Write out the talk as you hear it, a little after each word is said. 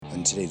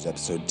In today's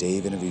episode,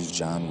 Dave interviews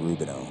John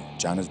Rubino.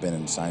 John has been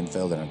in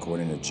Seinfeld and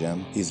according to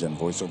Jim, he's done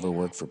voiceover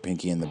work for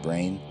Pinky and the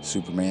Brain,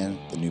 Superman,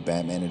 The New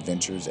Batman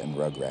Adventures, and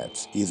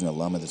Rugrats. He's an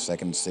alum of the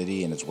Second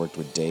City and has worked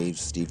with Dave,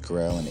 Steve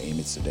Carell, and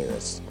Amy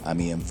Sedaris.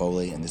 I'm Ian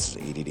Foley, and this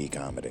is ADD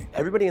Comedy.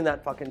 Everybody in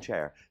that fucking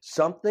chair,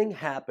 something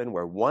happened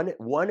where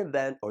one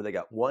event or they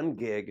got one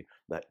gig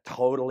that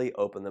totally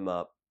opened them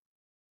up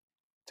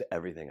to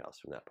everything else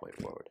from that point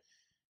forward.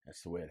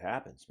 That's the way it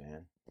happens,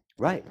 man.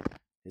 Right.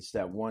 It's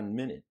that 1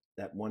 minute,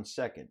 that 1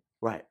 second,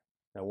 Right.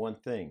 that one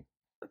thing.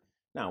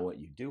 Now, what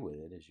you do with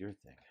it is your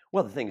thing.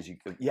 Well, the thing is,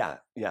 yeah.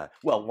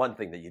 Well, one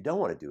thing that you don't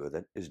want to do with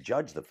it is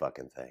judge the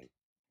fucking thing.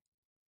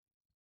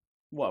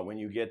 What, when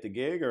you get the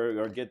gig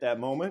or get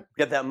that moment?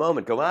 Get that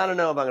moment. Go, I don't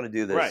know if I'm going to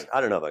do this. Right.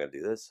 I don't know if I'm going to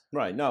do this.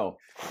 Right, no.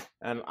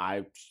 And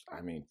I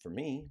mean, for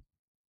me,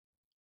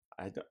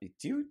 do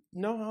you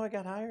know how I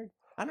got hired?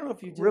 I don't know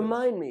if you do.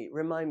 Remind me.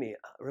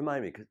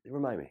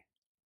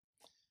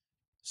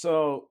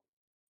 So,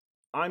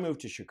 I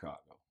moved to Chicago.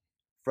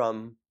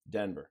 From?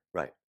 Denver.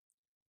 Right.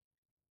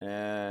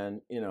 And,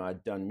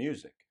 I'd done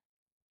music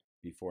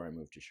before I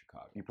moved to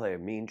Chicago. You play a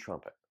mean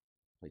trumpet.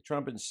 Play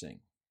trumpet and sing.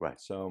 Right.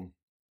 So,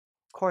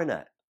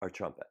 Cornet or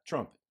trumpet?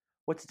 trumpet.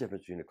 What's the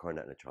difference between a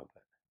cornet and a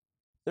trumpet?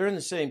 They're in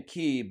the same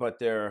key, but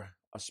they're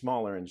a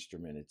smaller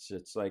instrument.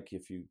 It's like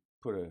if you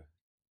put a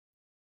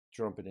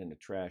trumpet in a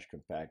trash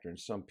compactor, and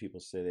some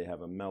people say they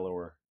have a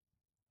mellower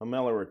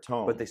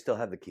tone. But they still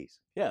have the keys.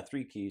 Yeah,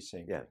 3 keys,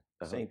 same Yeah.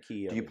 thing. Same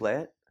key. Do you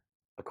play it?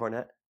 A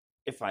cornet?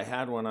 If I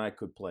had one, I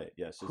could play it.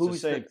 Yes, it's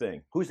Who's the same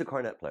thing. Who's the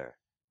cornet player?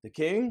 The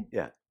king?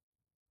 Yeah.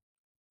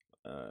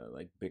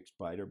 Like Bix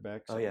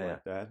Beiderbecke, Oh, something yeah.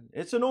 like that.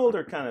 It's an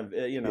older kind of,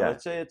 Yeah.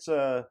 it's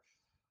a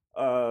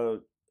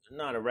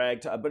not a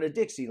ragtime, but a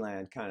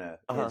Dixieland kind of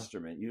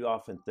instrument. You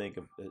often think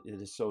of it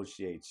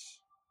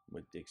associates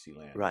with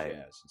Dixieland Right.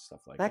 jazz and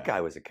stuff like That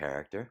guy was a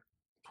character.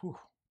 Whew.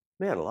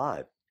 Man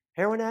alive.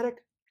 Heroin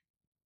addict?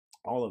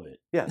 All of it.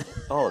 Yeah,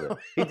 all of it.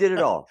 He did it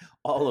all.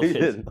 All of He it.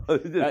 did. He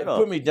did it all.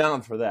 Put me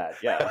down for that.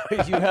 Yeah.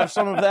 You have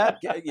some of that?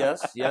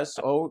 Yes.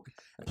 Oh,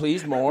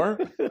 please, more.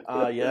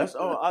 Yes.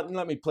 Oh,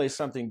 let me play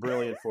something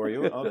brilliant for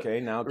you. Okay,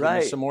 now give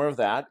me some more of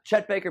that.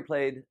 Chet Baker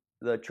played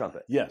the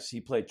trumpet. Yes,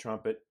 he played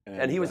trumpet.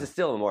 And he was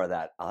still more of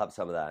that. I'll have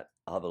some of that.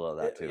 I'll have a little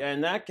of that, too.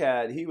 And that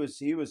cat, he was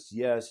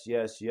yes.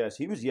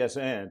 He was yes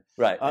and.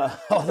 Right.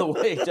 All the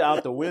way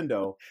out the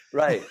window.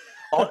 Right.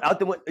 Out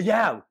the window.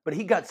 Yeah, but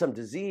he got some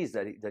disease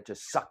that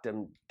just sucked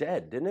him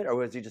dead, didn't it? Or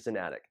was he just an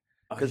addict?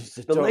 Because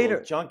the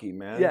later junkie,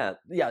 man. Yeah,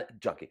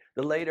 junkie.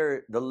 The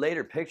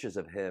later pictures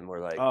of him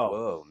were like,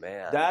 whoa,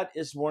 man. That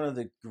is one of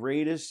the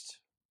greatest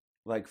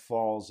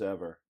falls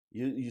ever.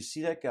 You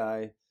see that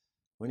guy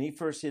when he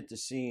first hit the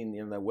scene,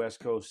 the West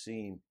Coast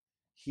scene,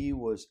 he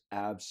was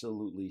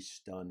absolutely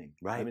stunning.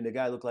 Right. I mean, the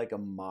guy looked like a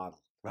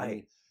model. Right. I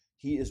mean,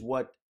 he is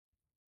what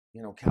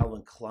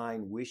Calvin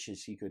Klein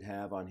wishes he could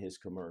have on his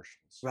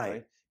commercials.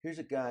 Right. Here's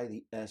a guy,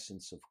 the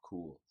essence of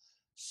cool,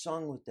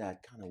 sung with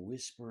that kind of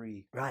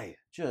whispery, right,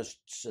 just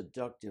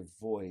seductive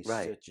voice,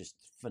 right, just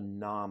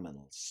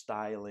phenomenal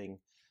styling,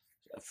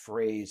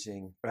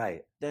 phrasing.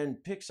 Right. Then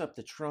picks up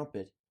the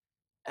trumpet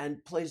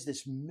and plays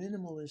this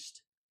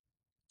minimalist,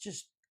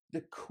 just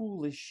the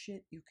coolest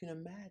shit you can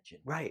imagine.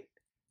 Right.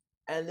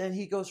 And then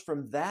he goes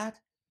from that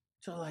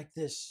to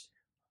this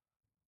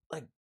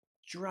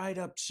dried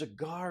up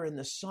cigar in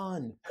the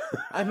sun.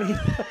 I mean,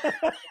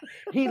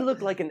 he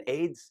looked like an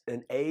AIDS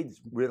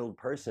riddled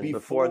person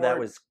before that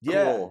was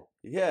cool.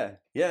 Yeah.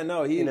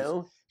 No, he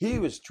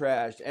was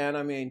trashed. And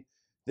I mean,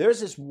 there's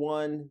this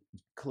one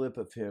clip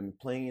of him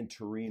playing in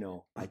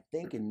Torino, I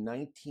think in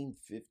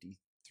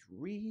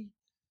 1953,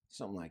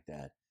 something like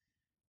that.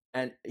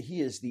 And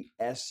he is the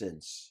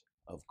essence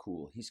of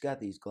cool. He's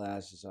got these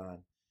glasses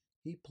on.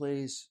 He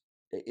plays,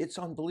 it's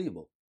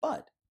unbelievable.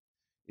 But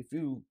if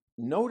you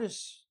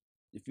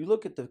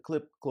look at the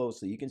clip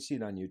closely, you can see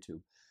it on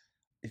YouTube.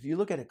 If you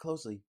look at it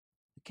closely,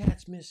 the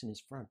cat's missing his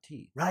front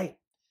teeth. Right.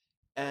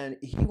 And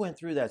he went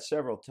through that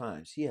several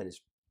times. He had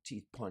his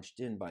teeth punched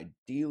in by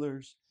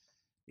dealers.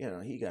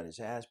 He got his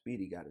ass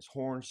beat. He got his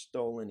horn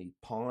stolen. He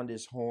pawned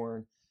his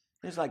horn.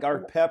 It's like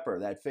Art Pepper,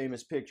 that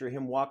famous picture of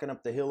him walking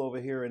up the hill over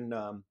here in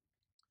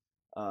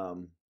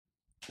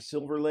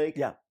Silver Lake.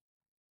 Yeah.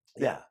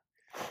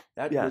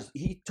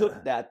 He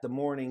took that the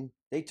morning.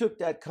 They took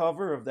that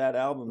cover of that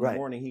album the right.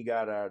 morning he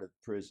got out of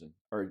prison.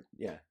 Out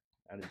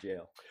of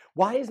jail.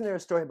 Why isn't there a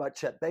story about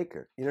Chet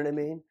Baker? You know what I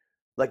mean?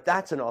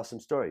 That's an awesome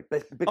story.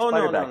 Bix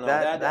no.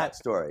 That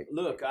story.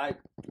 Look, I'm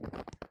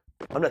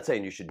not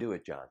saying you should do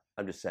it, John.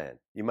 I'm just saying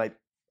you might.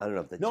 I don't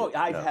know if that's. No,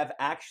 I have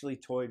actually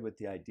toyed with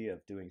the idea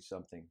of doing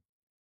something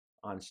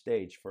on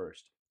stage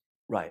first.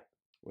 Right.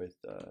 With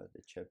the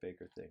Chet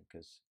Baker thing,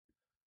 because.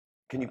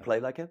 Can you play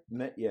like him?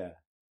 Yeah,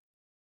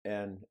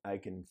 and I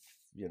can,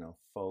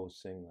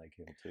 faux sing like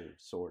him too,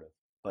 sort of.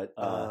 But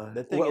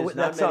the thing is,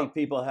 not many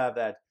people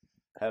have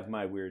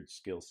my weird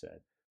skill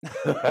set.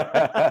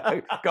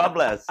 God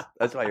bless.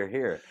 That's why you're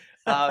here.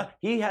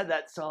 He had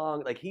that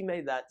song, he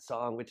made that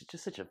song, which is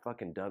just such a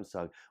fucking dumb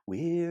song.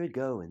 We're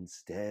going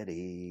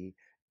steady.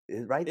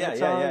 right? Yeah, That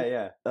song?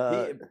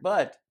 yeah.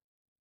 But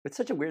it's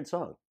such a weird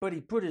song. But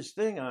he put his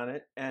thing on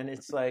it, and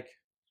it's like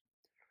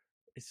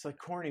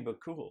corny but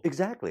cool.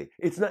 Exactly.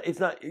 It's not.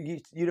 You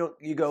don't.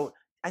 You go.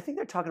 I think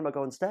they're talking about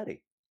going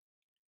steady.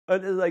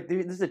 Like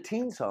this is a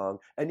teen song,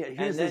 and yet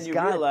here's this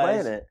guy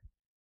playing it.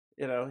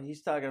 You know,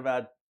 he's talking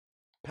about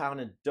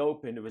pounding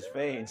dope into his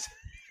veins.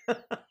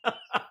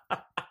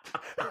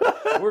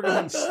 We're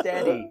going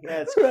steady.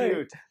 Yeah, it's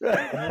cute.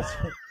 Right.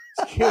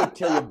 It's cute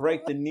till you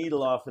break the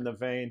needle off in the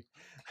vein.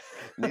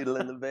 Needle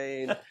in the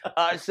vein.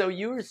 So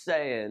you were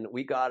saying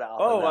we got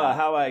off.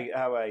 How I.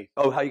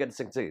 How you got to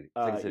Second City?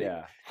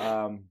 Yeah.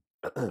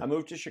 I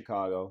moved to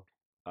Chicago.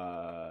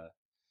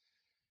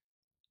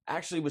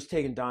 Actually, was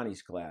taking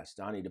Donnie's class.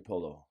 Donnie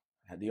DePolo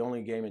had the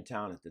only game in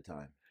town at the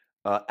time.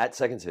 At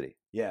Second City.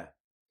 Yeah.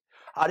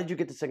 How did you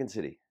get to Second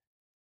City?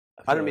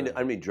 I don't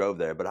mean drove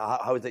there, but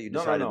how is that you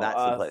decided that's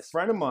the place? A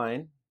friend of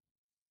mine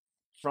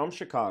from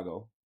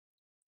Chicago,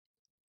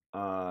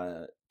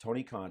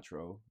 Tony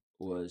Contro,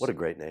 was... What a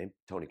great name,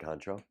 Tony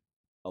Contro.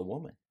 A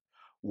woman.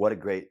 What a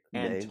great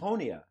name.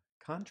 Antonia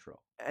Contro.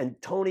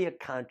 Antonia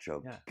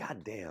Contro. Yeah.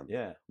 God damn.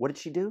 Yeah. What did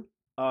she do?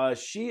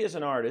 She is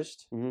an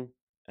artist. Mm-hmm.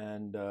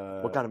 And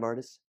what kind of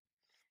artist?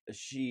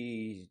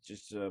 She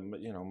just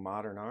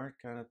modern art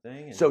kind of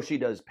thing. And so she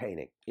does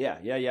painting. Yeah.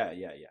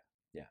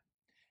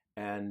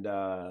 And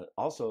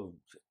also,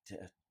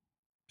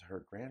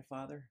 her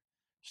grandfather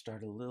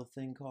started a little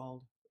thing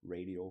called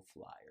Radio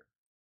Flyer.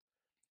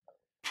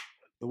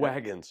 The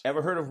wagons.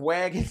 Ever heard of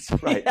wagons?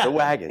 Right, Yeah. the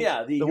wagons.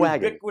 Yeah, the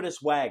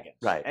ubiquitous wagons.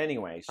 Right.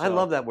 Anyway. I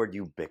love that word,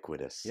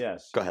 ubiquitous.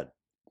 Yes. Go ahead.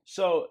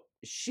 So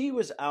she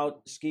was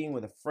out skiing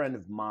with a friend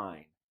of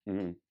mine.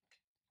 Mm-hmm.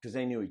 Because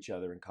they knew each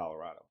other in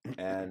Colorado.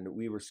 And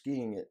we were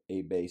skiing at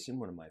A Basin,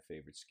 one of my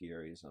favorite ski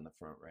areas on the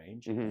Front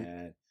Range. Mm-hmm.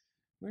 And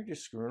we were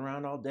just screwing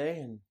around all day.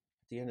 And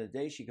at the end of the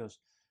day, she goes,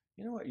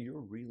 you know what?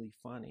 You're really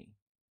funny.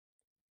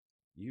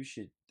 You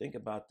should think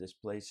about this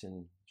place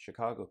in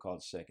Chicago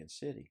called Second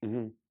City.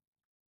 Mm-hmm.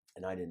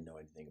 And I didn't know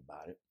anything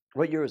about it.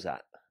 What year was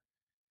that?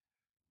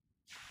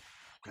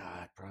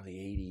 God, probably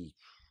 80.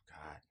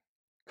 God.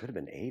 Could have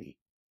been 80.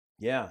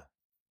 Yeah.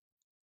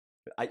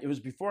 It was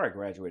before I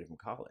graduated from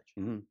college.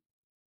 Mm-hmm.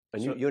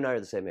 And you and I are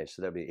the same age,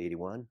 so that'd be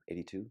 81,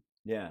 82?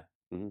 Yeah.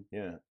 Mm-hmm.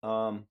 Yeah.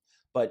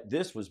 But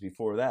this was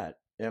before that.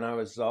 And I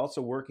was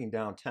also working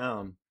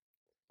downtown.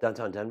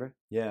 Downtown Denver?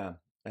 Yeah.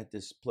 At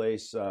this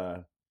place.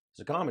 It's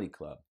a comedy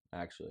club,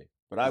 actually.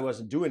 But I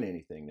wasn't doing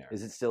anything there.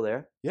 Is it still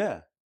there?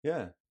 Yeah.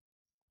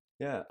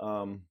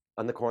 On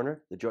the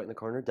corner? The joint in the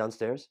corner?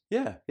 Downstairs?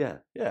 Yeah.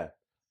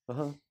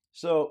 Uh-huh.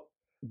 So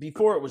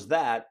before it was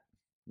that,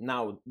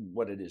 now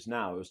what it is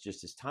now, it was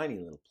just this tiny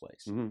little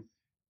place. Mm-hmm.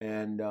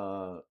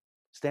 And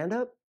stand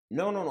up?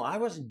 No. I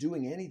wasn't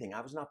doing anything.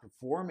 I was not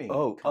performing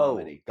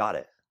comedy. Got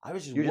it. I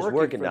was just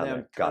working for down them,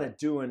 there. Got it.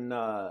 Doing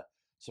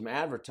some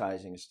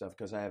advertising and stuff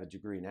because I have a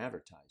degree in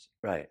advertising.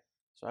 Right.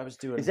 So I was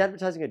doing. Is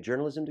advertising a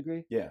journalism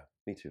degree? Yeah.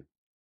 Me too.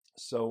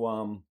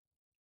 So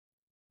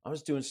I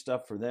was doing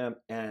stuff for them,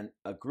 and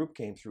a group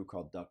came through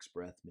called Duck's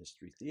Breath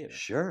Mystery Theater.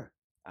 Sure.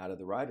 Out of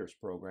the writers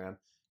program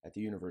at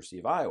the University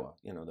of Iowa.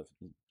 You know, the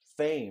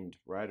famed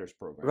writers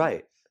program.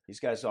 Right. These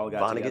guys all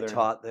got together. Vonnegut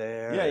taught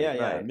there. Yeah.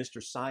 Right.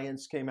 Mr.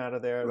 Science came out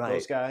of there. Right.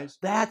 Those guys.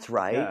 That's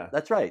right. Yeah.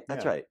 That's right.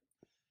 That's right.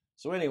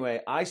 So anyway,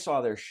 I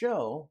saw their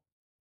show,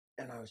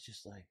 and I was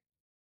just like,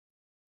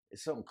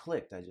 something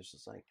clicked. I just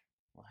was like,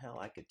 well, hell,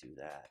 I could do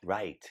that.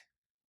 Right.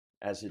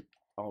 As it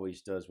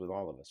always does with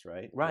all of us,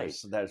 right? Right.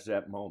 That's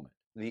that moment.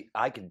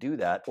 I could do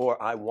that,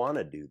 or I want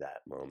to do that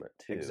moment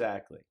too.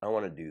 Exactly. I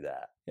want to do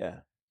that. Yeah.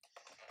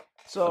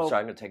 So I'm sorry,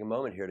 I'm going to take a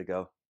moment here to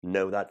go,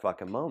 know that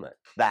fucking moment.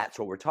 That's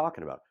what we're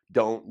talking about.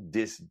 Don't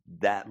diss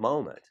that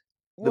moment.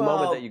 The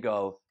moment that you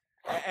go.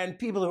 And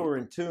people who are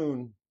in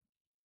tune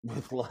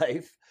with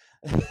life,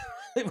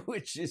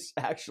 which is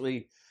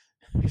actually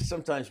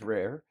sometimes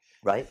rare.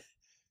 Right.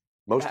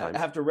 Most times.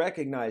 Have to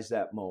recognize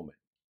that moment.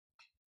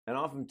 And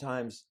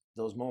oftentimes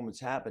those moments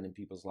happen in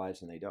people's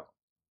lives and they don't.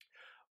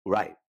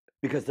 Right.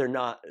 Because they're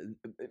not,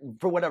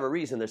 for whatever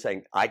reason, they're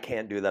saying, I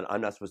can't do that.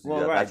 I'm not supposed to do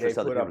that. Right. That's they just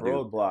other put up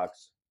people do.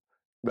 roadblocks.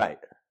 Right.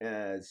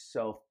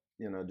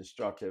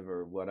 Self-destructive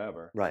or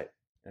whatever. Right.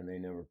 And they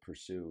never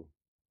pursue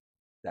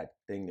that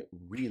thing that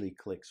really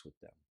clicks with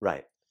them.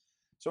 Right.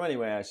 So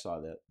anyway, I saw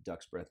the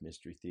Duck's Breath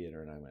Mystery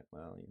Theater, and I went,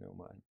 well, you know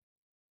what?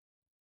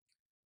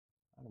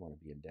 I don't want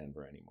to be in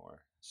Denver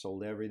anymore.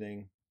 Sold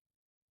everything.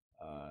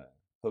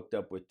 Hooked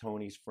up with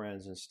Tony's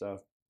friends and stuff.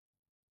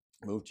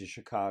 Moved to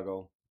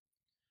Chicago.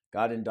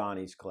 Got in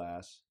Donnie's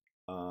class.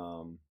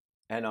 And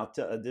I'll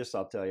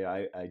tell you,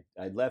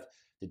 I left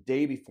the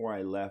day before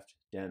I left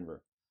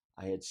Denver.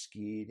 I had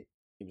skied.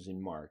 It was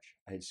in March.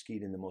 I had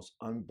skied in the most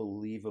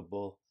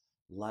unbelievable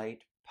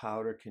light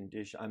powder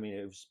condition. I mean,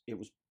 it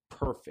was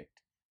perfect.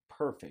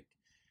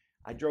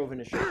 I drove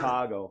into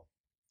Chicago,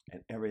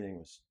 and everything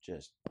was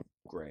just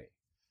gray.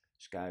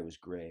 Sky was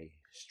gray,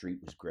 street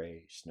was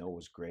gray, snow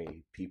was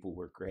gray, people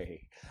were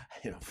gray,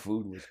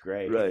 food was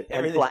gray. Right.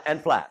 Everything,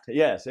 and flat.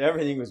 Yes,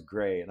 everything was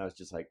gray. And I was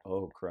just like,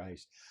 oh,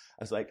 Christ.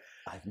 I was like,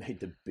 I've made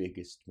the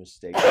biggest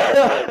mistake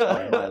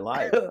of my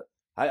life.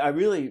 I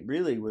really,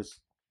 really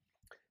was.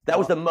 That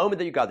was the moment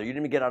that you got there. You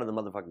didn't even get out of the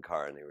motherfucking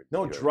car.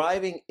 And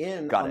driving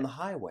in on the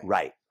highway.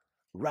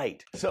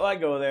 Right. So I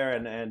go there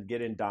and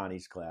get in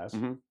Donnie's class.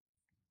 Mm-hmm.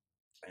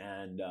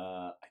 And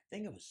I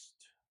think it was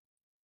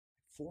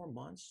 4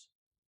 months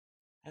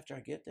after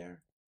I get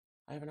there,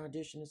 I have an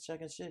audition at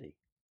Second City.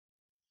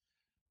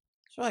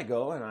 So I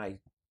go and I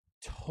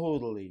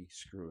totally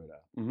screw it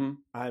up. Mm-hmm.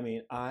 I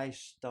mean, I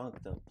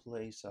stunk the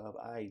place up.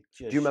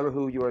 Do you remember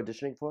who you were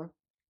auditioning for?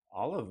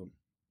 All of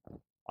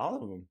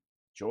them.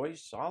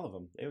 Joyce, all of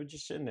them. They were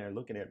just sitting there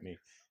looking at me.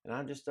 And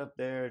I'm just up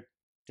there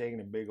taking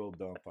a big old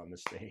dump on the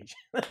stage.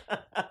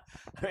 I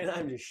mean,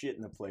 I'm just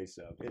shitting the place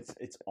up.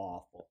 It's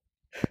awful.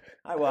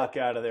 I walk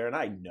out of there and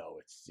I know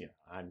it's,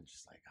 I'm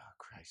just like, oh,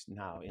 Christ.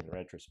 Now, in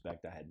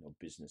retrospect, I had no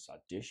business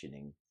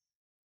auditioning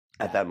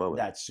at that moment.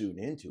 That soon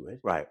into it.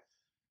 Right.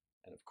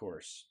 And of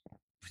course,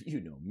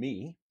 you know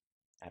me.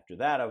 After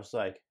that, I was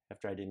like,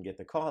 after I didn't get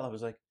the call, I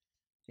was like,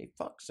 hey,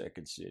 fuck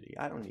Second City.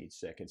 I don't need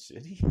Second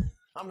City.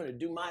 I'm going to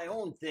do my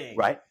own thing.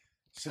 Right.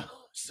 So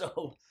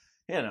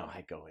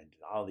I go into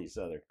all these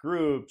other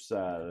groups,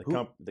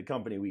 the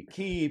company we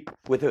keep.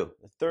 With who?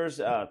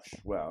 Thursday.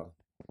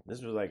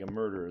 This was like a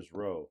murderer's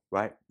row.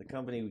 Right. The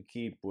company we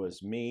keep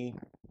was me,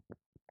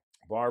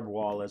 Barb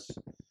Wallace,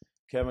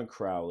 Kevin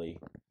Crowley,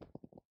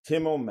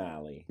 Tim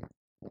O'Malley,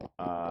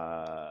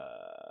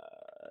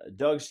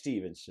 Doug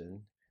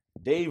Stevenson,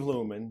 Dave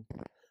Lumen,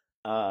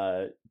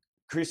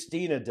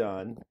 Christina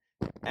Dunn,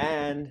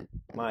 and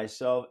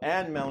myself,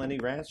 and Melanie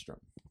Ranstrom.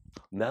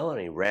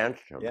 Melanie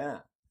Ranstrom.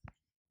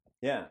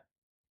 Yeah.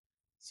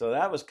 So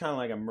that was kind of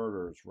like a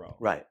murderer's row.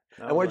 Right.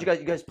 And where'd you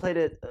guys played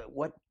it?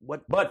 What?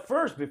 But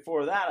first,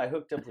 before that, I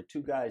hooked up with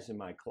two guys in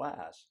my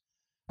class,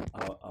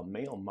 a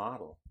male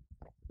model.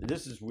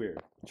 This is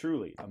weird.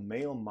 Truly, a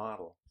male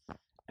model.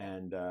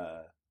 And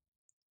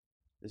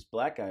this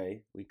black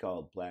guy we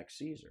called Black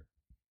Caesar.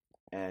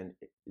 And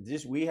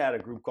we had a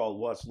group called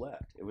What's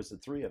Left. It was the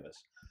three of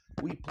us.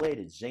 We played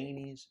at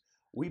Zanies.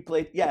 We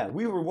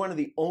were one of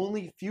the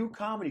only few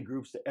comedy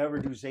groups to ever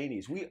do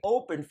Zanies. We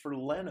opened for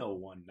Leno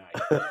one night.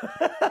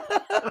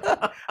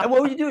 And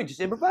what were you doing?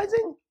 Just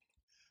improvising?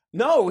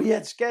 No, we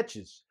had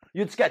sketches.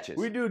 You had sketches?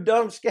 We do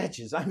dumb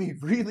sketches. I mean,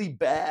 really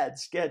bad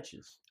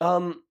sketches. We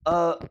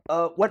played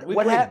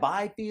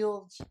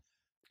Byfields.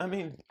 I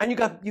mean, and you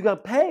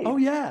got paid. Oh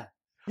yeah.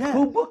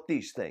 Who booked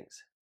these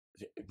things?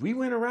 We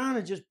went around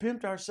and just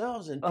pimped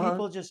ourselves, and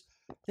people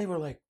they were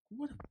like,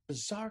 what a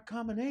bizarre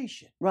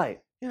combination. Right.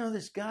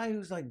 This guy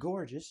who's like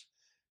gorgeous,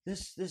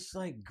 this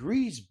like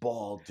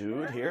greaseball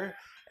dude here,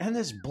 and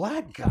this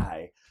black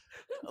guy.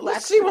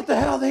 Let's see what the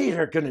hell they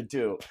are going to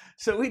do.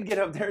 So we'd get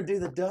up there and do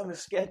the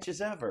dumbest sketches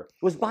ever.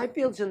 Was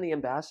Byfields in the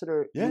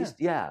Ambassador East?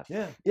 Yeah.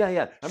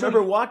 I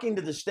remember walking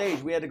to the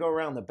stage. We had to go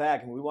around the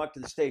back, and we walked to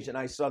the stage, and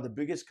I saw the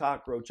biggest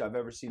cockroach I've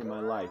ever seen in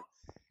my life.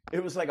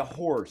 It was like a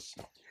horse.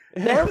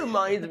 That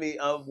reminds me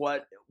of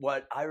what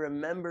I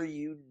remember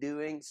you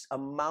doing. A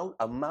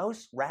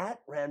mouse rat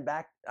ran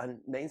back on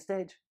main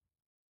stage.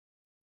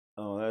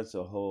 Oh, that's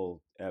a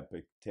whole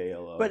epic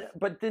tale of.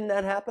 But didn't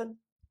that happen?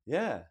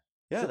 Yeah.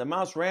 So the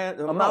mouse ran.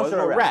 A mouse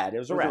or a rat? It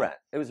was a rat.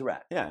 It was a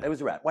rat. Yeah. It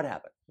was a rat. What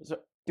happened? Do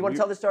you want to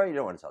tell the story? Or you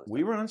don't want to tell the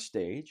story? We were on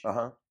stage.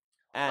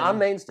 On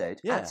main stage.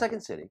 Yeah. At Second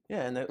City.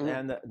 Yeah,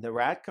 and the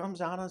rat comes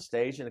out on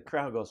stage, and the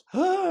crowd goes,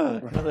 ah!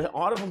 And the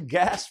audible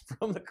gasp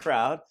from the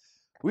crowd.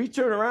 We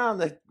turn around,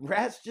 the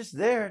rat's just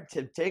there,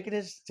 taking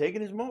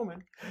his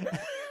moment,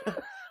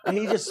 and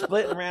he just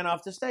split and ran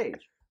off the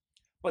stage.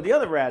 But the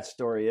other rat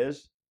story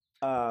is,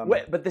 I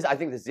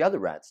think this is the other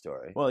rat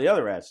story. Well, the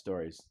other rat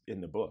story is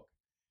in the book.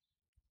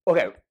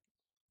 Okay,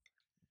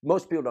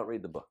 most people don't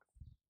read the book.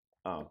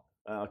 Oh,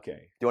 okay.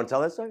 Do you want to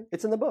tell that story?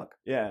 It's in the book.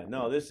 Yeah,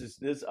 no, this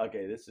is a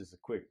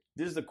quick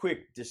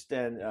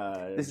distend.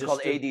 This is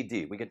called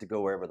ADD. We get to go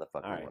wherever the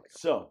fuck we want to go.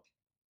 So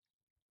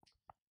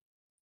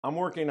I'm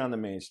working on the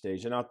main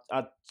stage, and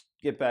I'll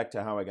get back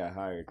to how I got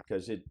hired,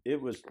 because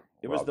it was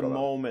the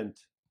moment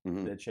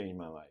that changed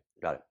my life.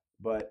 Got it.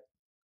 But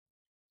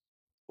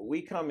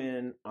we come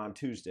in on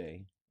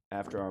Tuesday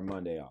after our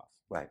Monday off.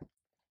 Right.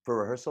 For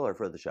rehearsal or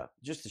for the show?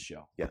 Just the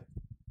show. Yeah.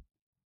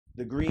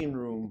 The green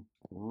room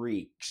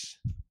reeks.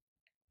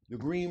 The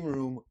green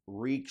room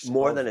reeks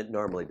more than it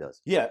normally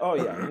does. Yeah. Oh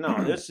yeah.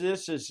 No, this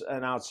is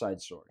an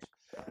outside source.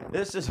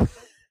 This is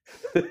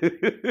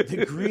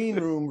the green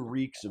room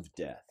reeks of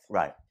death.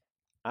 Right.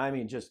 I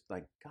mean, just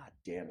like, God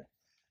damn it.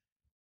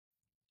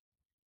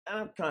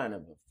 I'm kind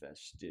of a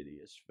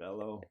fastidious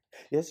fellow.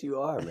 Yes, you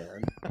are,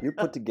 man. You're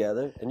put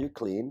together and you're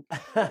clean.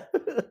 I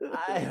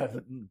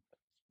have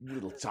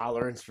little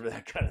tolerance for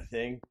that kind of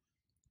thing.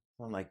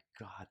 I'm like,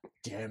 God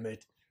damn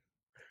it.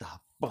 What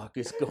the fuck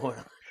is going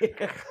on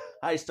here?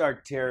 I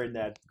start tearing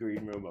that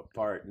green room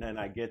apart, and then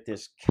I get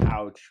this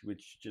couch,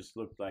 which just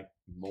looked like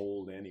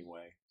mold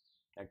anyway.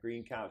 That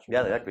green couch.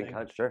 Yeah, that green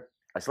couch, sure.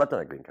 I slept on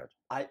that green couch.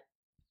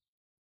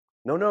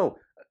 No.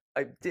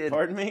 I did.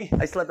 Pardon me?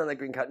 I slept on the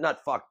green couch.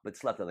 Not fucked, but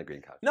slept on the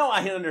green couch. No,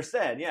 I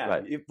understand. Yeah.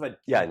 Right. But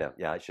yeah, I know.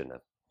 Yeah, I shouldn't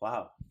have.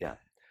 Wow. Yeah.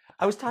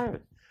 I was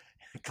tired.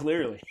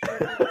 Clearly.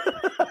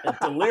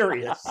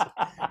 Delirious.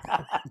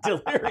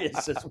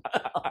 Delirious as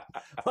well.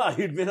 Wow,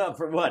 you'd been up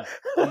for what?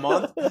 A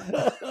month?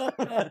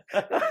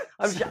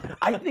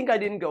 I think I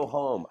didn't go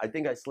home. I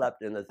think I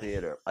slept in the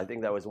theater. I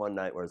think that was one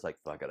night where it's like,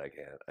 fuck it, I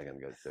can't. I gotta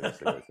go to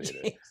the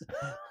theater.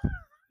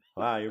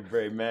 Wow, you're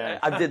very mad.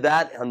 I did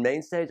that on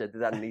main stage. I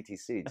did that in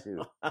ETC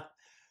too.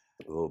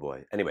 Oh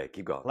boy. Anyway,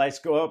 keep going. Lights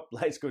go up,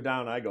 lights go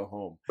down, I go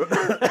home.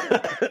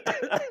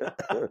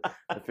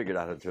 I figured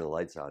out how to turn the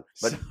lights on.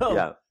 But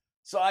yeah.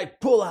 So I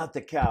pull out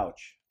the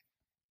couch,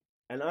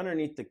 and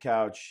underneath the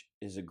couch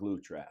is a glue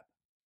trap.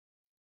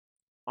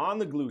 On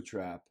the glue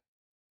trap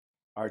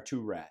are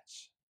 2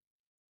 rats.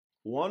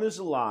 One is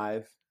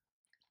alive,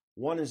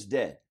 one is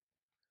dead.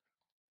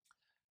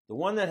 The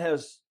one that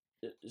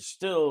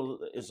still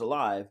is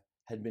alive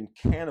had been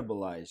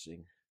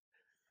cannibalizing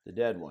the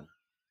dead one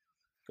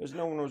because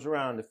no one was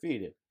around to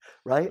feed it.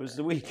 Right. It was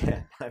the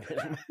weekend. I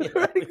mean,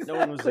 Exactly. No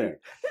one was there.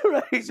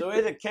 Right. So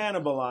it had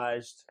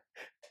cannibalized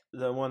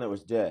the one that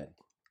was dead.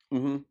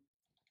 Mm-hmm.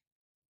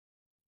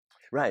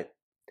 Right.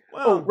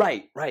 Well,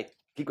 right.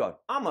 Keep going.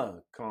 I'm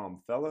a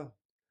calm fella.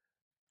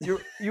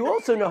 You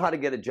also know how to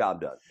get a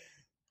job done.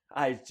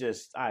 I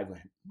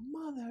went,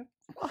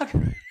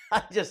 motherfucker.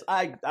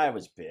 I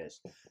was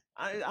pissed.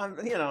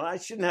 I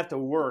shouldn't have to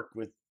work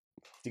with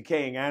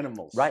decaying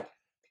animals. Right.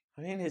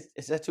 I mean,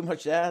 is that too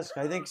much to ask?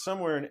 I think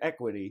somewhere in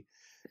equity,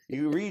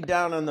 you read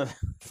down on the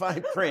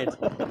fine print.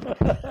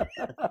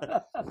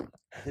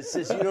 It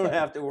says you don't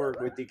have to work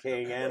with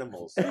decaying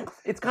animals.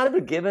 It's kind of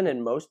a given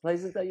in most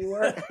places that you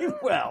work.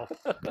 Well,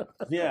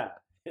 yeah.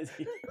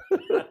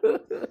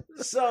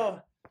 So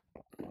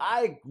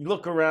I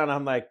look around.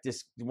 I'm like,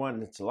 this one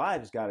that's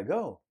alive has got to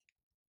go.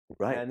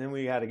 Right. And then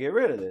we got to get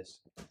rid of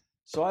this.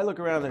 So I look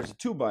around. There's a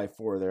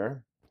 2x4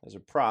 there as a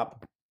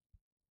prop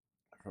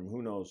from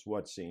who knows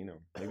what scene, or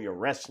maybe a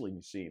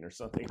wrestling scene or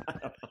something. I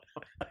don't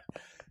know.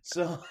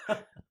 So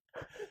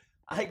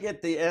I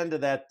get the end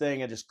of that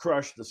thing and just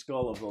crush the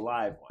skull of the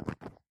live one.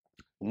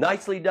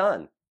 Nicely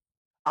done.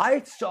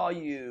 I saw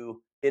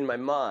you in my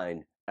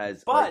mind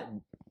as... But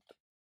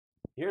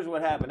here's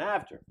what happened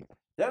after.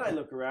 Then I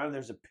look around and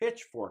there's a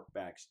pitchfork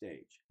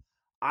backstage.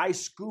 I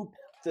scoop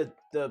the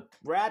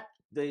rat,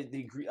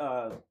 the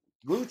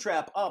glue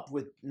trap up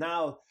with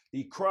now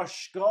the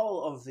crushed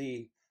skull of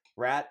the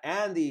rat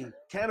and the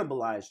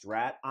cannibalized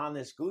rat on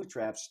this glue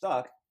trap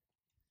stuck.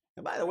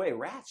 And by the way,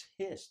 rats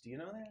hiss. Do you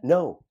know that?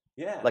 No.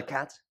 Yeah. Like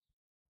cats?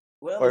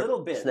 Well, Or a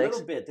little bit. snakes?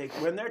 Little bit.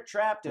 When they're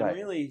trapped and Right.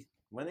 really,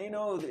 when they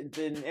know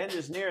the end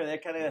is near, they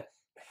kind of,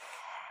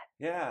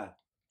 yeah,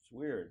 it's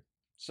weird.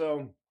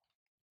 So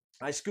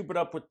I scoop it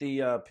up with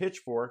the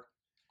pitchfork,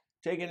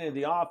 take it into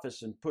the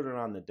office, and put it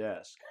on the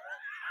desk.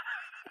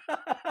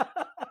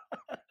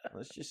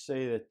 Let's just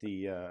say that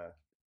the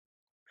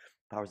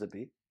Powers that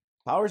be?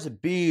 powers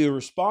that be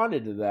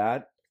responded to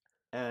that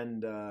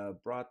and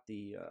brought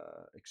the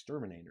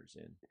exterminators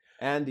in.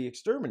 And the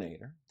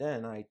exterminator,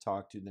 then I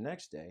talked to the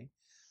next day.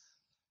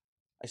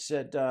 I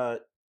said,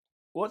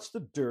 what's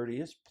the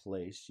dirtiest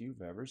place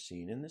you've ever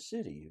seen in the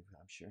city?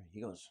 I'm sure.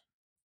 He goes,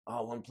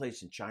 oh, one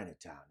place in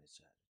Chinatown. It's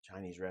a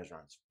Chinese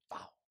restaurant. It's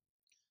foul.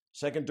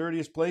 Second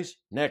dirtiest place?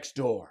 Next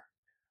door.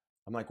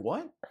 I'm like,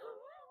 what?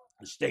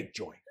 The steak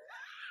joint.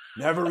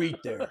 Never eat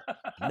there.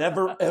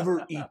 Never,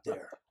 ever eat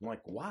there. I'm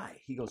like, why?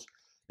 He goes,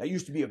 that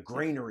used to be a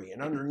granary,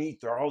 and underneath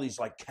there are all these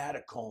like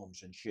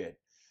catacombs and shit.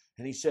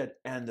 And he said,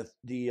 and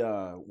the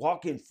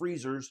walk-in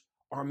freezers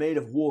are made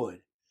of wood,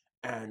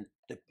 and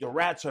the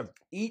rats have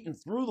eaten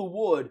through the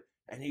wood.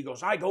 And he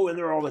goes, I go in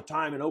there all the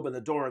time and open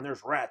the door, and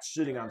there's rats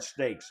sitting on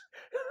steaks.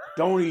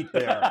 Don't eat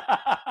there.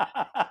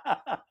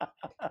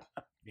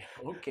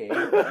 Okay.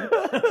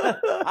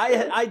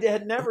 I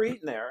had never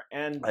eaten there,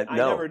 and I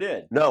never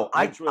did. No,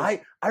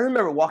 I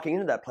remember walking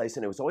into that place,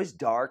 and it was always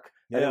dark,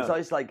 and it was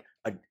always like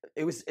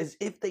it was as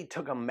if they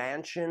took a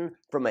mansion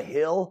from a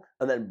hill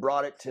and then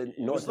brought it to North.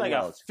 It was like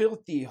a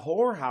filthy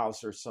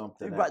whorehouse or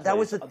something. Right, that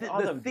was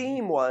the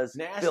theme was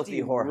nasty,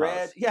 filthy whorehouse.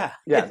 Red, yeah,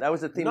 that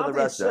was the theme of the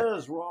restaurant.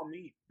 Nothing says raw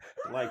meat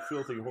like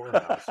filthy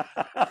whorehouse.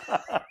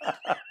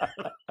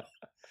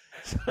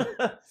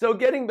 So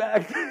getting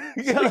back,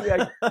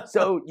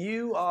 so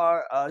you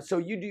are, so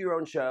you do your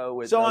own show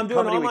with. So I'm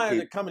doing all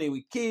my Company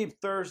We Keep,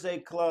 Thursday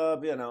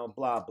Club,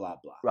 blah blah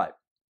blah. Right.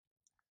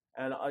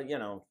 And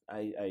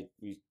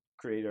we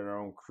created our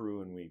own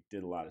crew and we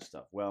did a lot of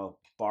stuff. Well,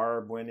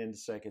 Barb went into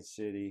Second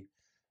City,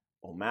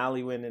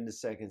 O'Malley went into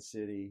Second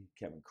City,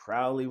 Kevin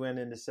Crowley went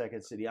into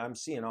Second City. I'm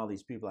seeing all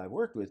these people I've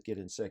worked with get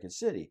in Second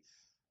City,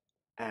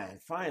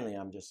 and finally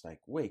I'm just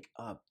like, wake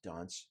up,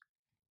 dunce.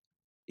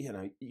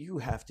 You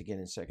have to get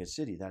in Second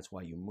City. That's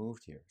why you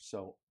moved here.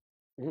 So,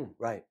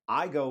 right.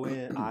 I go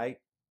in, I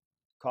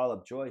call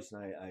up Joyce,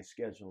 and I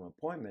schedule an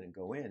appointment and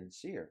go in and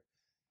see her.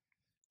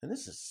 And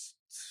this is,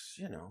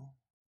 4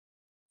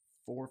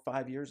 or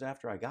 5 years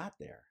after I got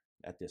there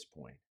at this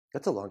point.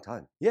 That's a long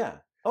time. Yeah.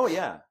 Oh,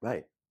 yeah.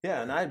 Right.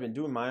 Yeah, and I had been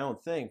doing my own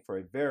thing for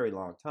a very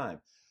long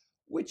time,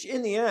 which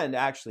in the end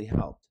actually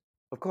helped.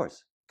 Of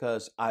course.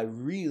 Because I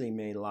really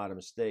made a lot of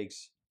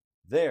mistakes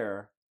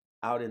there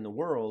out in the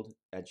world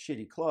at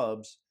shitty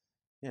clubs,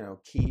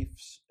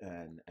 Keefe's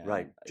and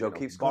right, Joe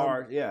Keefe's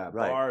bars, right.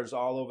 bars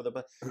all over the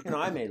place.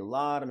 I made a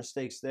lot of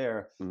mistakes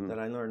there that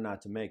I learned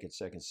not to make at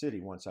Second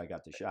City once I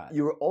got the shot.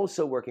 You were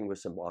also working with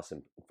some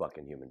awesome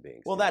fucking human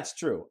beings. Well, that's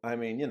true. I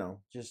mean,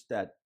 just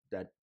that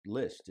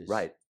list is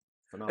right.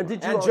 phenomenal.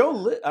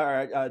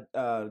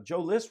 And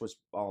Joe List was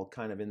all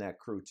kind of in that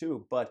crew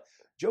too, but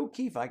Joe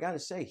Keefe, I got to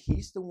say,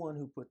 he's the one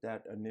who put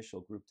that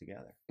initial group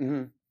together.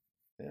 Mm-hmm.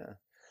 Yeah,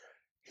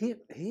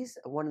 he's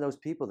one of those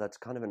people that's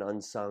kind of an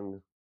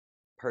unsung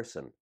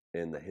person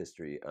in the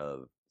history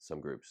of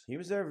some groups. He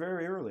was there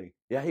very early.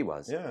 Yeah, he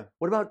was. Yeah.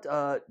 What about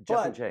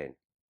Jeff and Jane?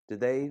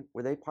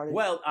 Were they part of?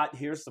 Well,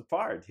 here's the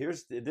part.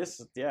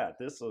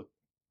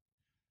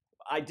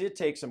 I did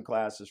take some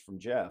classes from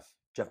Jeff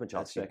Michalski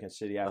at Second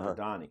City after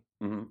Donnie.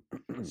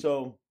 Mm-hmm.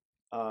 So,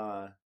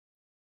 and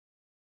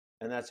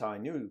that's how I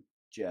knew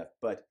Jeff.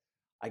 But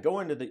I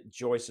go into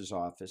Joyce's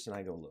office and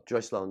I go, look.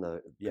 Joyce Sloan,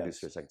 the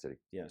producer of Second City.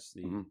 Yes,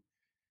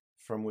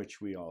 from which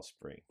we all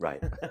spring.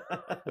 Right.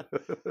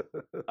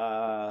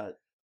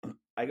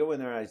 I go in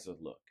there and I said,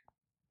 look,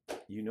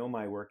 you know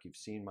my work. You've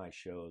seen my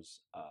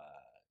shows.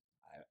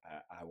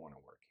 I want to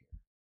work here.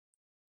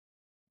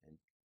 And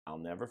I'll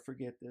never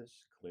forget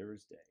this, clear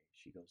as day.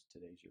 She goes,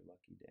 today's your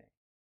lucky day.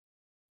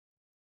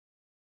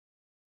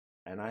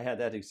 And I had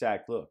that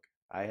exact look.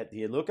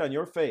 The look on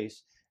your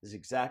face is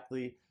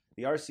exactly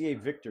the RCA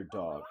Victor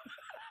dog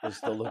is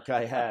the look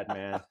I had,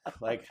 man.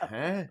 Like,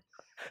 huh?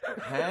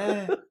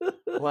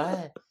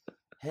 What?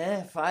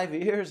 5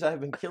 years I've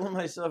been killing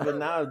myself and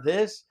now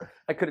this?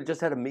 I could have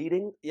just had a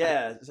meeting?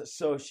 Yeah.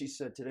 So she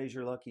said, today's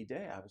your lucky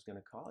day. I was going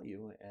to call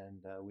you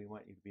and we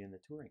want you to be in the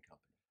touring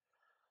company.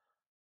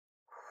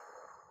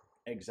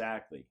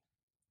 Exactly,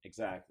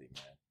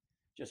 man.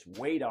 Just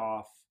weight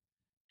off.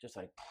 Just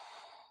like,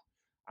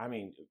 I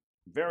mean,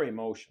 very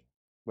emotional.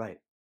 Right.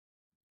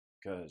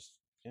 Because,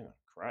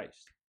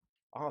 Christ,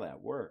 all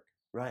that work.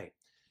 Right.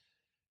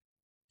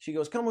 She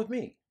goes, come with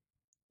me.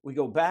 We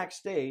go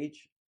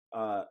backstage,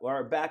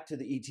 or back to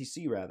the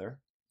ETC rather,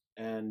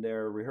 and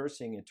they're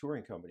rehearsing a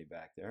touring company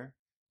back there.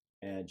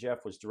 And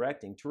Jeff was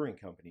directing touring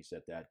companies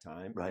at that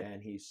time. Right.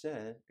 And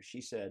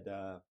she said,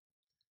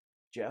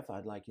 Jeff,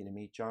 I'd like you to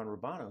meet John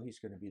Rubano. He's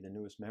going to be the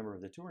newest member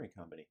of the touring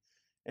company.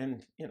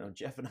 And,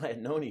 Jeff and I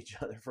had known each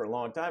other for a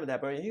long time at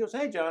that point. And he goes,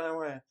 hey,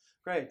 John,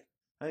 great.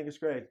 I think it's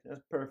great.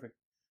 That's perfect.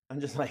 I'm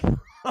just like,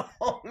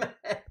 oh, man.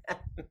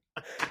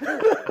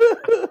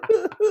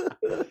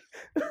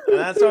 And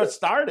that's how it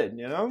started,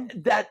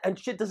 That and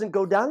shit doesn't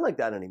go down like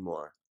that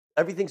anymore.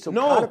 Everything's so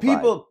codified.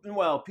 People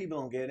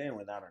don't get in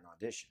without an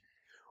audition.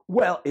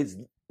 Well,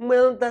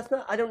 that's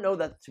not. I don't know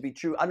that to be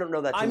true. I don't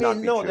know that.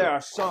 True. There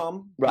are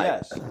some, right?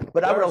 Yes,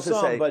 but I would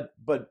also say,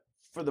 but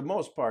for the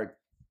most part,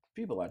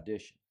 people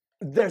audition.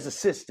 There's a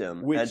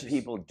system,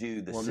 people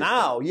do the system.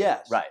 Now,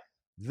 yes, right.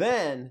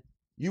 Then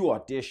you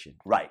audition,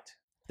 right?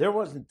 There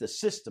wasn't the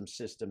system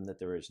that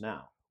there is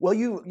now. Well,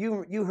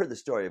 you heard the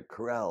story of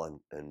Carell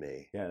and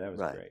me. Yeah, that was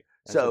right. great.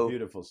 That's a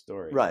beautiful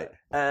story. Right.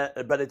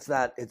 But it's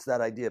that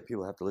idea.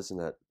 People have to listen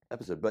to that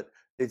episode. But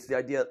it's the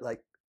idea,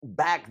 like,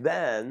 back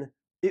then,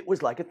 it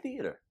was like a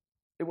theater.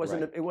 It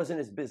wasn't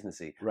as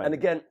businessy. Right. And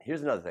again,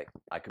 here's another thing.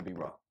 I could be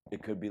wrong.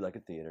 It could be like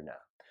a theater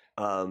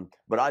now.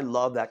 But I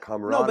love that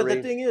camaraderie. No, but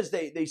the thing is,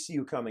 they see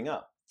you coming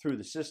up through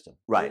the system.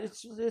 Right.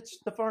 It's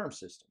the farm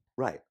system.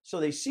 Right. So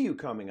they see you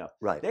coming up.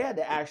 Right. They had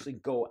to actually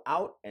go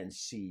out and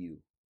see you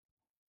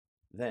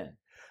then.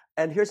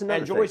 And here's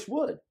another thing. And Joyce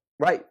would.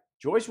 Right.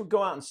 Joyce would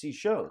go out and see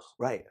shows.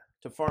 Right.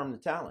 To farm the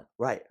talent.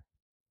 Right.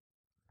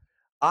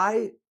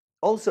 I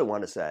also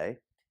want to say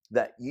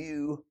that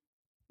you,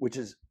 which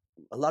is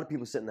a lot of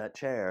people sit in that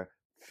chair,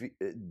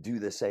 do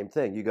the same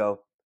thing. You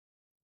go,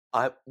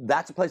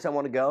 that's a place I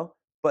want to go,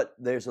 but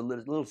there's a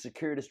little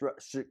circuitous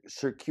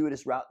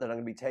route that I'm going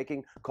to be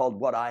taking called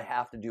what I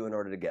have to do in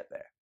order to get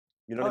there.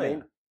 You know what I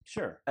mean?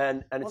 Sure.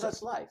 And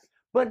that's life.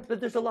 But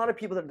there's a lot of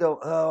people that go,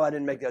 oh, I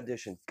didn't make the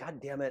audition. God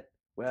damn it.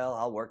 Well,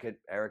 I'll work at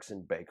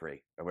Erickson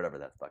Bakery or whatever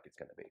that fuck it's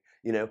going to be.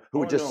 Who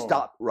would just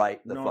stop right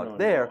the fuck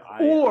there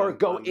or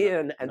go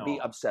in and be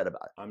upset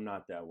about it. I'm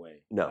not that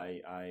way. No.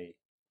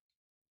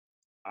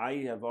 I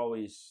have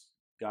always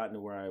gotten to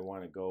where I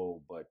want to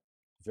go, but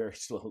very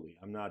slowly.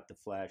 I'm not the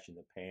flash in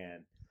the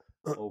pan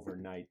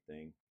overnight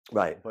thing.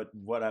 Right. But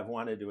what I've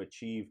wanted to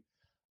achieve,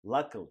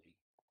 luckily,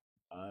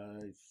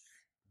 I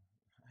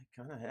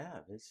kind of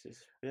have. It's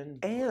been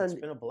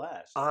a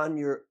blast. On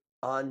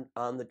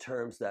the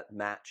terms that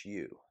match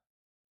you.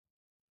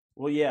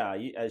 Well, yeah,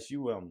 as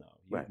you well know,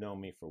 you've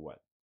known me for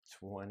what,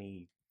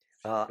 20?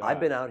 I've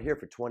been out here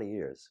for 20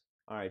 years.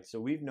 All right, so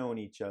we've known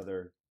each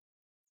other.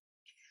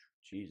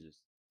 Jesus,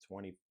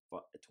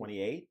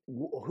 28.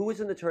 Who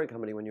was in the touring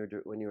company when you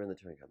were in the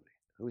touring company?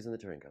 Who was in the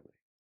touring company?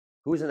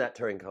 Who was in that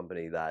touring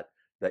company that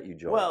you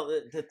joined? Well,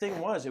 the thing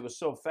was, it was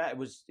so fat. It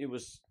was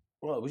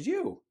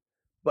you.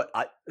 But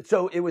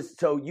so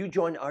you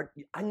joined art.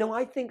 I know.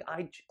 I think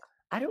I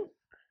don't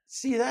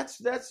see.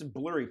 That's a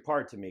blurry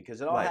part to me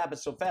because it all Right. happened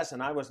so fast,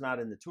 and I was not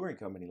in the touring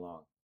company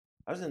long.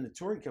 I was in the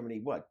touring company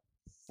what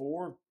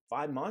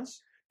 4-5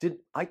 months. Did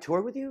I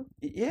tour with you?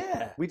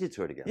 Yeah, we did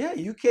tour together. Yeah,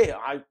 you came.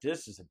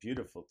 This is a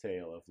beautiful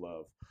tale of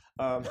love.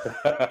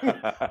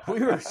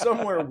 We were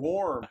somewhere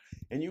warm,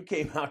 and you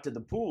came out to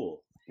the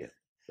pool. Yeah,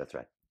 that's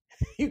right.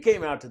 You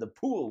came out to the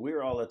pool. We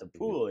were all at the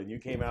pool, and you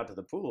came out to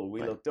the pool.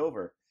 We Right. looked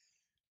over.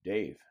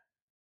 Dave,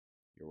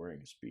 you're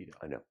wearing a Speedo.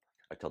 I know.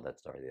 I told that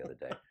story the other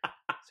day.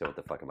 So what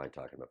the fuck am I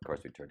talking about? Of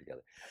course, we toured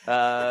together.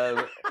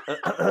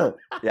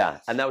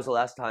 Yeah, and that was the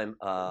last time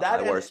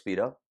I wore a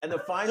Speedo. And the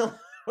final.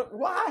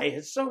 Why?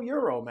 It's so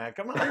Euro, man.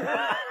 Come on.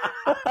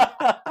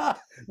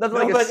 That's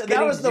like a skinny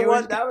that was the Jewish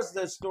one. That was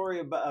the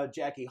story about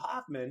Jackie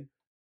Hoffman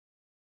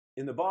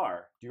in the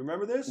bar. Do you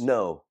remember this?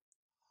 No.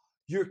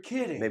 You're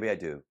kidding. Maybe I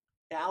do.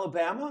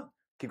 Alabama?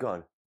 Keep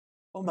going.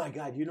 Oh my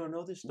God, you don't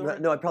know this story?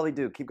 No, I probably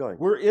do. Keep going.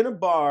 We're in a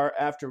bar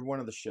after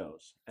one of the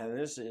shows, and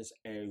this is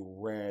a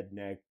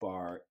redneck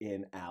bar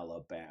in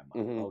Alabama,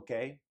 Mhm.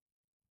 okay?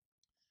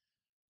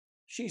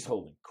 She's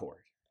holding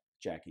court,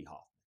 Jackie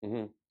Hoffman.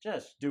 Mm-hmm.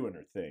 Just doing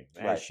her thing,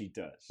 as Right. she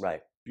does.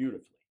 Right.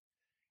 Beautifully.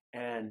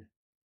 And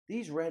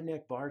these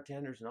redneck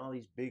bartenders and all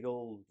these big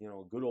old,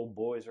 good old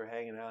boys are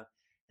hanging out,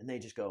 and they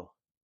just go,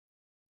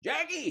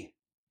 Jackie,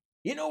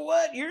 you know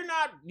what? You're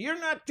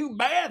not too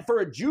bad for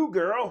a Jew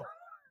girl.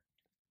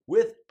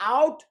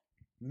 Without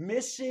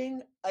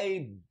missing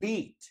a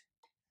beat.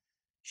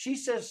 She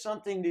says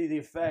something to the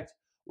effect,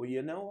 well,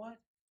 you know what?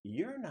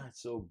 You're not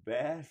so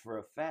bad for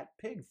a fat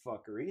pig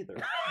fucker either.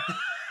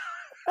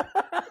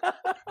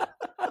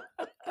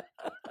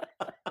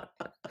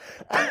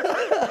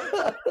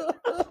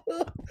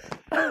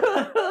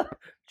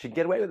 She'd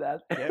get away with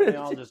that. Can't we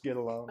all just get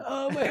along?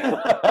 Oh my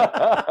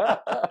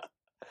God.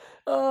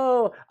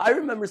 Oh, I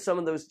remember some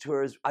of those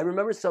tours.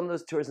 And some of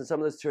those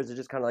tours are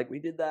just kind of like, we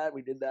did that,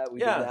 we did that.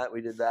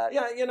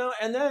 Yeah,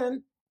 and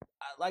then,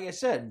 like I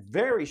said,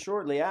 very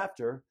shortly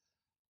after,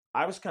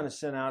 I was kind of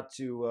sent out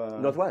to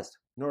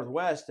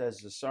Northwest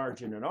as a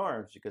sergeant in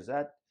arms because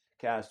that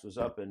cast was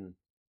up in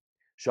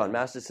Sean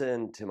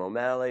Masterson, Tim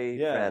O'Malley,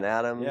 Fran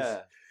Adams. Yeah,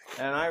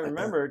 and I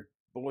remember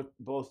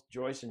both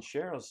Joyce and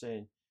Cheryl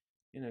saying,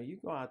 you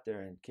go out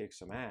there and kick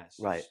some ass,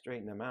 right?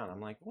 Straighten them out. I'm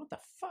like, what the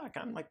fuck?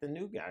 I'm like the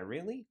new guy,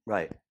 really?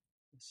 Right.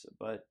 So,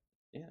 but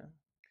it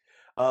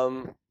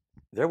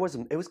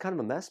was kind of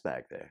a mess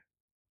back there.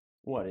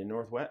 What, in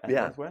Northwest?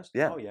 Yeah. Northwest?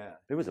 Yeah. Oh yeah.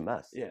 It was a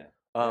mess. Yeah.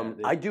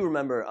 I do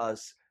remember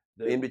us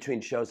in between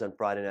shows on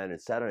Friday night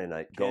and Saturday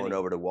night going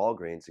over to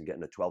Walgreens and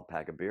getting a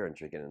 12-pack of beer and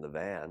drinking in the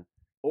van.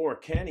 Or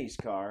Kenny's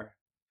car.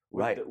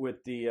 Right.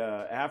 With the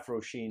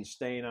Afro Sheen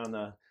stain on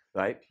the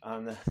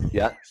on the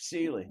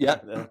ceiling. Yeah.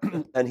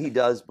 And he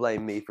does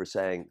blame me for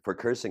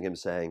cursing him,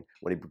 saying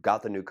when he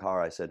got the new car,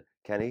 I said,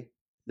 Kenny,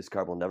 this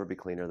car will never be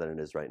cleaner than it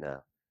is right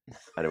now.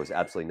 And it was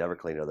absolutely never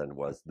cleaner than it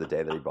was the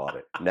day that he bought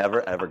it.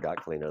 Never, ever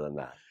got cleaner than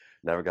that.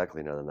 Never got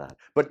cleaner than that.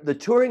 But the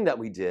touring that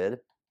we did,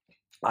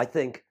 I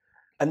think,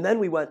 and then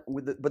we went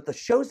but the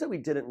shows that we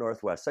did at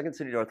Northwest, Second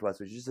City Northwest,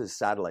 which is just a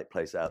satellite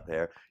place out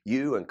there.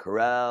 You and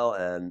Corral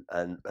and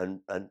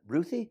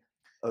Ruthie,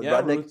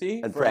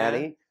 Ruthie and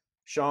Franny,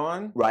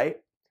 Sean, right?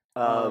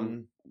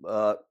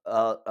 But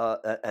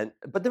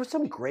there were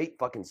some great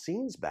fucking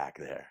scenes back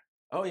there.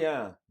 Oh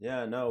yeah,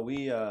 no,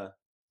 we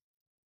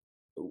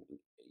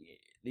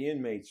the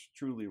inmates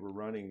truly were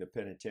running the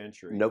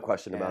penitentiary. No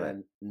question about it.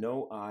 And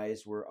no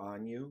eyes were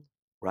on you.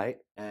 Right.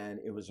 And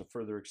it was a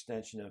further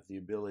extension of the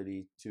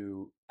ability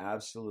to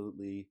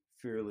absolutely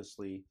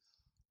fearlessly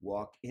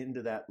walk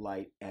into that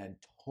light and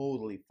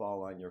totally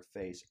fall on your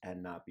face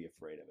and not be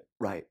afraid of it.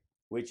 Right.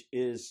 Which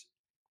is,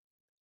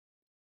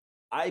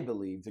 I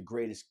believe, the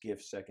greatest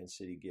gift Second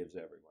City gives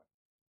everyone.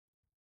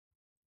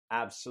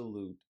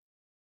 Absolute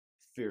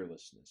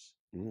fearlessness.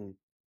 Mm-hmm.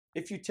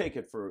 If you take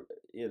it for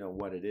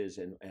what it is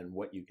and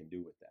what you can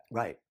do with that.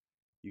 Right.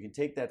 You can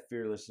take that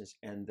fearlessness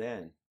and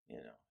then,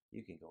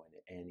 you can go into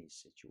any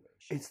situation.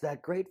 It's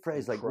that great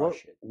phrase, like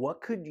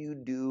what could you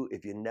do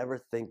if you never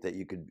think that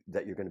you're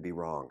going to be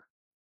wrong?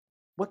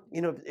 What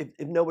if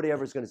nobody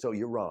ever is going to say, oh,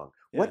 you're wrong.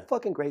 Yeah. What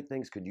fucking great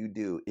things could you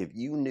do if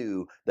you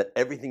knew that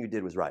everything you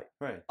did was right?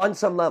 Right. On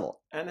some level.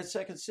 And at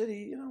Second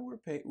City,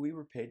 we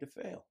were paid to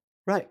fail.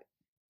 Right.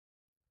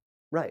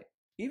 Right.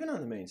 Even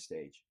on the main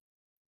stage.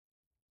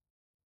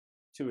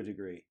 To a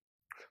degree.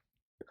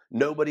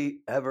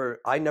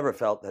 I never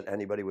felt that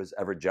anybody was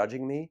ever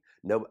judging me.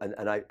 No,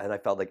 and I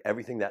felt like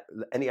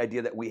any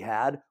idea that we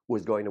had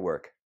was going to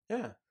work.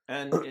 Yeah.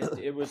 And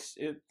it was.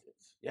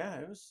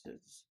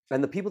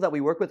 And the people that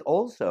we work with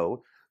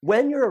also,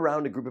 when you're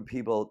around a group of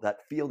people that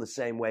feel the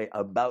same way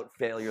about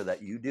failure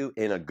that you do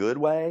in a good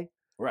way.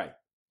 Right.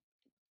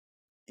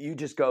 You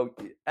just go,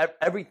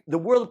 the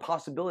world of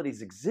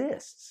possibilities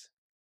exists.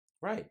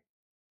 Right.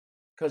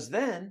 Because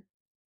then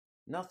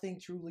nothing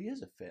truly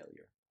is a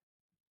failure.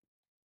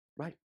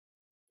 Right.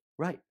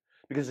 Right.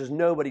 Because there's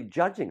nobody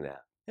judging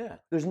that. Yeah.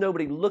 There's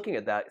nobody looking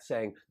at that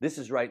saying, this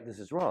is right, this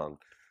is wrong.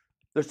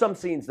 There's some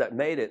scenes that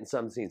made it and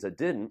some scenes that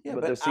didn't. Yeah,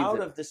 but there's scenes out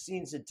of the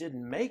scenes that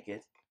didn't make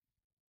it,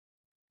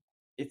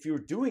 if you're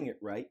doing it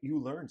right, you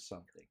learn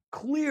something.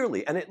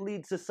 Clearly, and it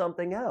leads to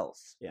something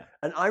else. Yeah.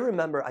 And I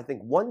remember, I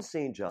think one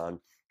scene, John,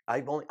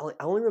 I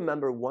only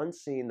remember one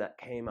scene that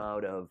came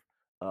out of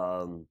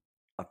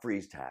a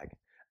freeze tag,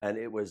 and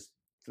it was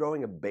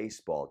throwing a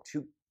baseball,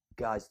 two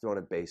guys throwing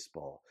a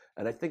baseball.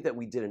 And I think that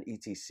we did an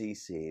ETC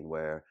scene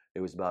where it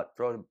was about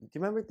throwing. Do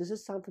you remember? Does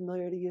this sound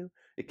familiar to you?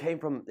 It came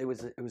from. It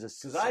was a.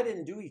 Because I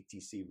didn't do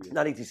ETC. Really.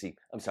 Not ETC.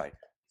 I'm sorry.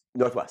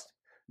 Northwest.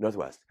 We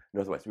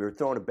were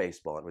throwing a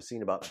baseball, and it was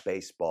scene about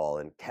baseball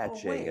and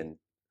catching and.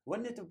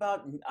 Wasn't it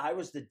about I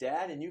was the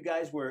dad and you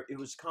guys were? It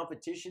was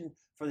competition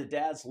for the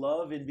dad's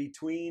love in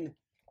between.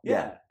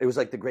 Yeah. It was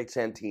like the Great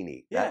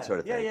Santini, that sort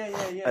of thing.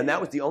 Yeah. And that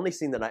was the only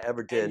scene that I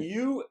ever did.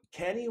 And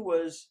Kenny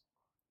was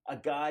a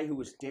guy who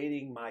was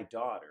dating my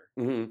daughter,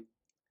 mm-hmm.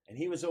 and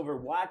he was over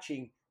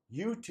watching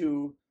you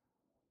two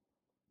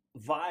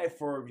vie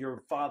for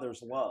your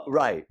father's love.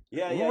 Right.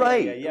 Yeah.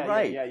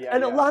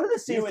 And a lot of the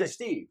scenes. You and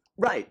Steve.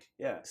 Right.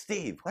 Yeah.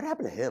 Steve. What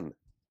happened to him?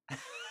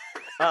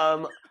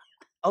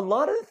 A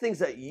lot of the things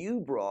that you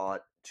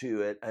brought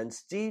to it, and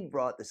Steve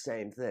brought the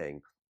same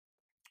thing,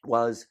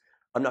 was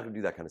I'm not going to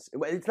do that kind of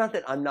scene. It's not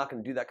that I'm not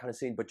going to do that kind of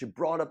scene, but you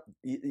brought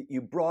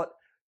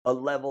a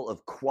level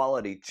of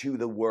quality to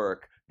the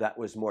work that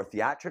was more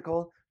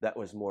theatrical, that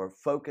was more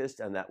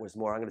focused, and that was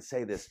more, I'm going to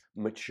say this,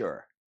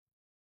 mature.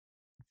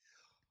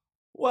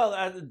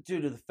 Well,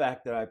 due to the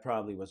fact that I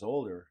probably was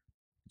older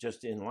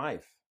just in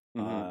life.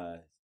 Mm-hmm.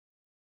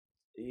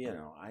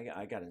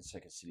 I got in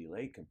Second City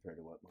late compared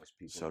to what most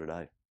people. So did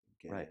I.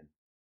 Right.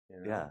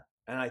 Yeah.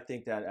 And I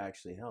think that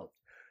actually helped.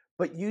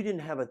 But you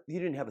didn't have a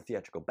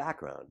theatrical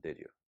background, did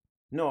you?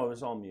 No, it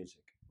was all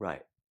music.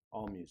 Right.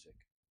 All music.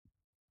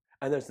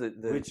 And there's the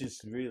which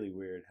is really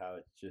weird how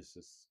it just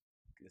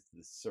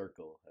the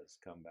circle has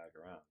come back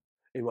around.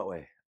 In what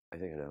way? I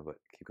think I know, but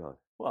keep going.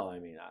 Well, I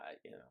mean,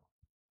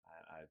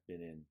 I've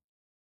been in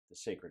the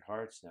Sacred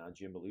Hearts now,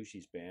 Jim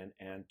Belushi's band,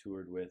 and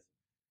toured with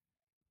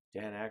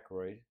Dan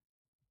Aykroyd,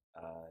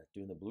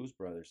 doing the Blues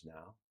Brothers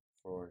now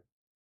for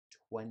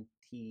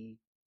 20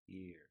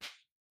 years.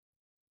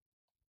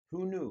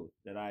 Who knew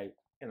that I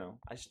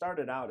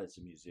started out as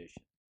a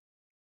musician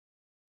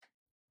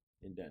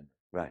in Denver.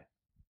 Right.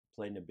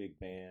 Played in a big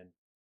band.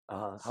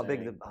 How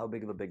big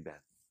of a big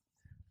band?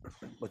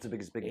 What's the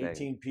biggest big band?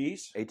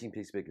 18-piece.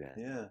 18-piece big band.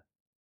 Yeah.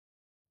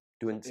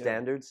 Doing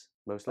standards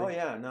mostly? Oh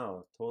yeah,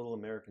 no. Total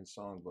American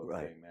Songbook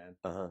thing, man.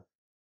 Uh-huh.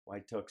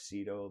 White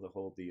tuxedo, the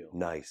whole deal.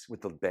 Nice.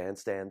 With the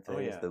bandstand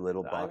things, the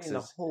little boxes. I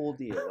mean, the whole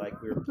deal. Like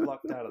we were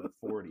plucked out of the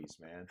 40s,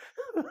 man.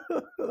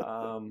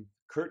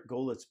 Kurt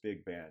Gollett's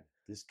big band.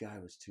 This guy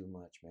was too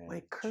much, man.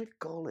 Wait, Kurt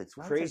Gollett's?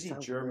 Crazy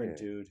German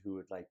dude who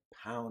would like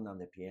pound on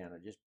the piano,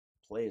 just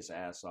play his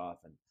ass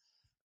off. And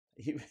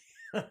he was...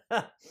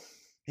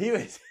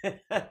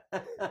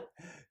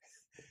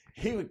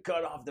 he would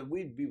cut off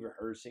we'd be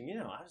rehearsing.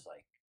 I was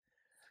like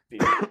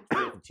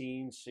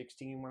 15,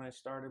 16 when I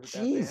started with that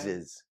band.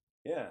 Jesus.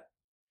 Yeah.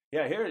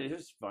 Here's a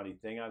funny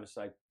thing. I was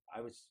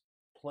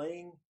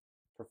playing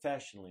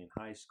professionally in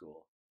high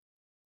school,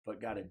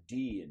 but got a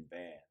D in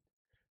band.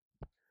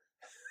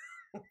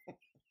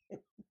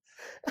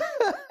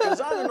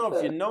 Because I don't know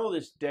if you know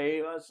this,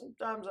 Dave.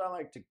 Sometimes I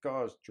like to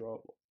cause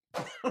trouble.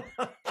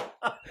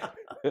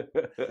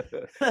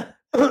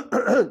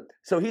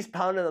 So he's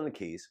pounding on the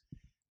keys.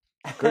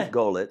 Kurt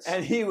Golletz.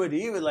 And he would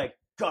like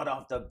cut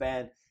off the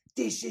band.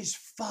 This is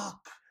fuck.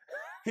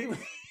 He would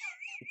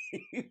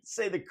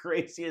say the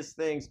craziest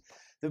things.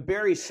 The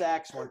Barry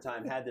Sachs one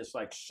time had this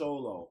like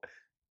solo,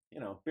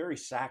 Barry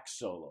Sachs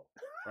solo,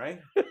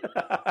 right?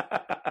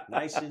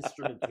 Nice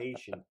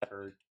instrumentation,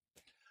 Kurt.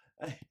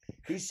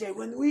 He said,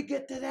 when we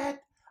get to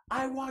that,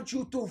 I want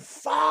you to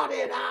fart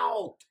it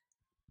out.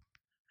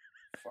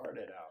 Fart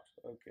it out.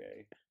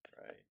 Okay,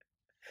 right.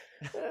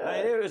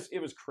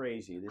 It was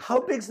crazy. How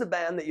big's the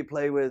band that you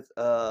play with?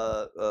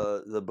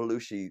 The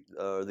Belushi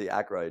or the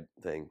Aykroyd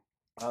thing.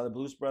 The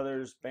Blues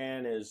Brothers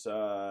band is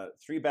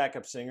 3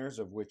 backup singers,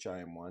 of which I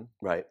am one.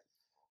 Right.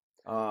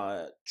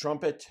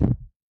 Trumpet,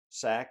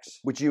 sax.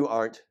 Which you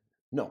aren't.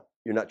 No,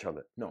 you're not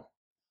trumpet. No.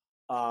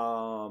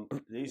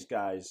 These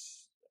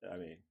guys, I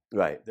mean,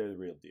 right? They're the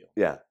real deal.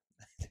 Yeah.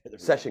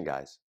 Session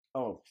guys.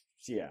 Oh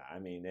yeah, I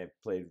mean they've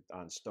played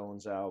on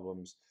Stones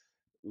albums,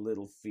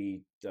 Little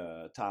Feat,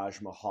 Taj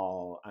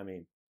Mahal. I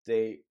mean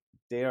they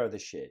are the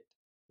shit.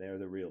 They're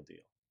the real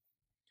deal.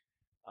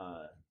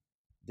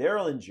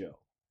 Daryl and Joe,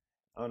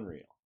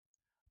 unreal.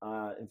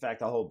 In fact,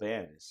 the whole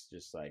band is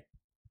just like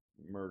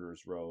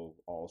Murderers Row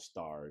all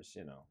stars.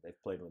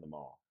 They've played with them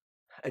all.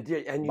 And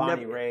you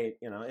Bonnie Raitt,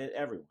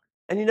 everyone.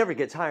 And you never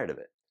get tired of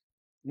it.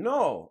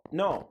 No.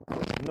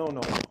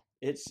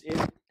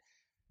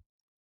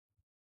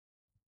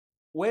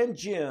 When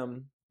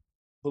Jim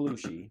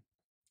Belushi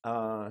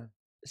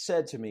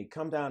said to me,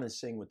 come down and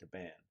sing with the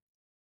band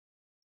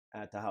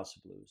at the House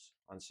of Blues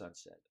on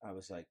Sunset, I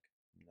was like,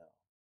 no.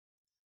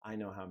 I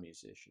know how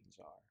musicians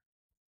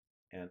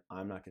are. And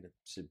I'm not going to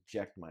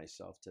subject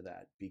myself to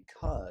that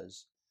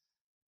because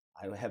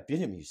I have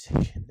been a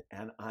musician,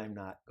 and I'm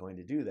not going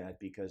to do that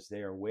because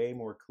they are way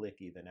more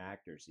cliquey than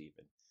actors,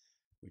 even,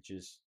 which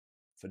is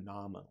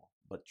phenomenal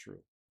but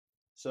true.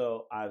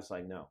 So I was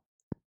like, no.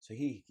 So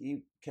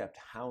he kept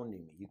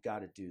hounding me. You got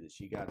to do this.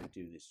 You got to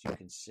do this. You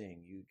can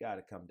sing. You got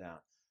to come down.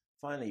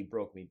 Finally, he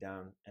broke me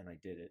down, and I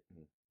did it, and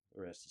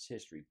the rest is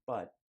history.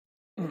 But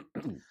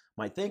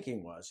my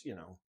thinking was,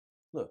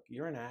 look,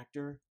 you're an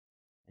actor,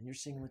 and you're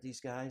singing with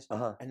these guys,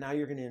 and now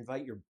you're going to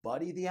invite your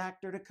buddy, the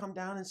actor, to come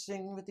down and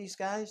sing with these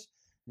guys?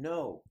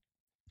 No.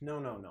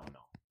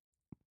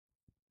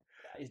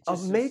 A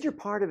major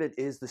part of it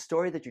is the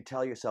story that you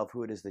tell yourself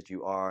who it is that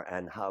you are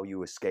and how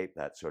you escape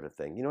that sort of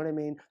thing. You know what I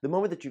mean? The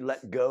moment that you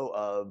let go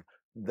of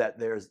that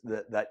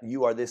that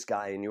you are this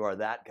guy and you are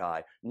that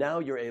guy, now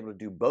you're able to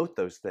do both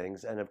those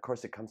things, and of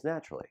course it comes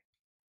naturally.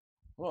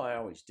 Well, I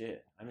always did.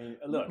 I mean,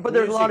 look, but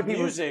there's a lot of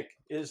people. Music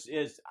is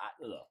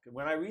look,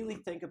 when I really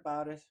think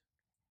about it,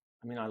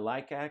 I mean, I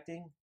like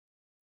acting,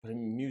 but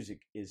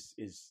music is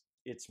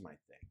it's my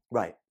thing.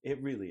 Right.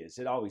 It really is.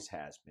 It always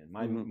has been.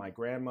 My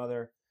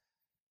grandmother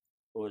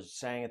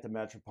sang at the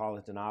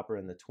Metropolitan Opera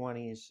in the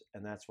 1920s,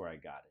 and that's where I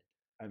got it.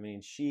 I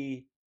mean,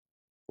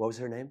 what was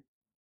her name?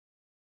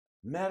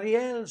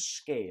 Marielle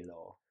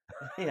Scalo.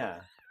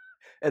 Yeah.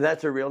 And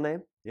that's her real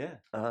name? Yeah.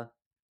 Uh-huh.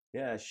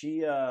 Yeah,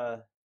 she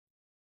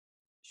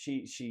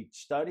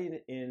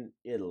studied in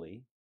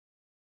Italy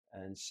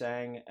and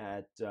sang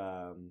at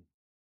I'm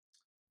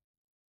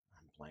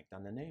blanked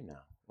on the name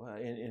now. Well,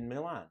 in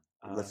Milan.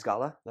 La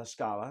Scala? La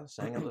Scala,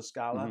 sang at La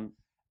Scala,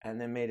 and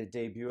then made a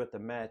debut at the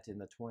Met in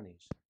the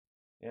 1920s.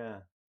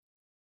 Yeah.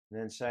 And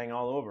then sang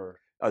all over.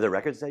 Are there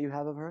records that you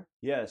have of her?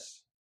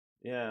 Yes.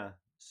 Yeah.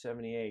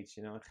 78,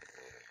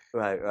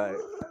 Right.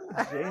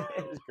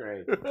 It's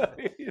great.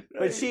 Right.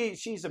 But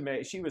she's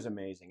amazing. She was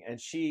amazing.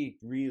 And she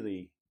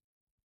really,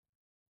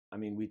 I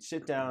mean, we'd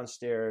sit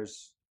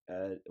downstairs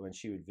when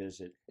she would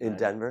visit. In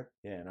Denver?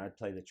 Yeah, and I'd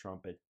play the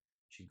trumpet.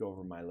 She'd go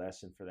over my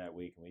lesson for that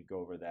week, and we'd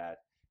go over that.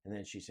 And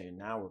then she'd say,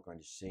 now we're going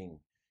to sing.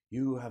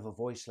 You have a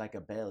voice like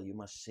a bell. You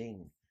must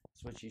sing.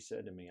 That's what she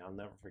said to me. I'll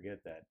never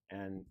forget that.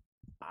 And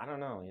I don't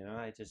know,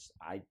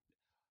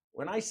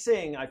 when I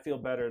sing, I feel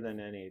better than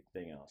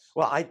anything else.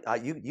 Well,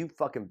 you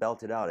fucking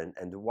belted out,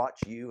 and to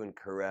watch you and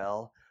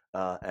Carell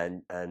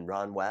and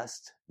Ron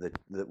West,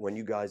 when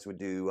you guys would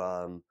do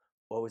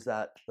what was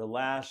that? The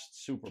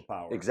Last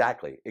Superpower.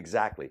 Exactly.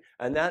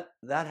 And that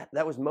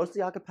was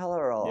mostly a cappella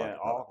or all? Yeah,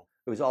 all.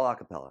 It was all a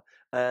cappella.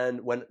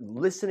 And when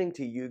listening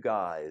to you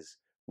guys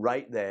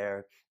right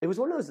there, it was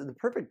one of those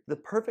the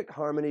perfect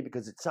harmony,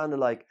 because it sounded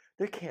like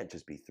there can't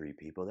just be 3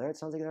 people there. It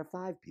sounds like there are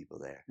 5 people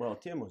there. Well,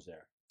 Tim was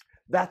there.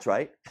 That's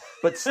right.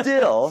 But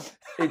still,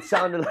 it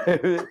sounded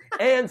like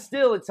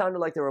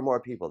there were more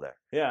people there.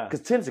 Yeah.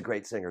 Because Tim's a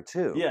great singer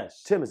too.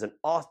 Yes. Tim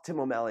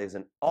O'Malley is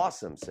an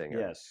awesome singer.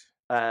 Yes.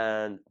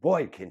 And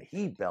boy, can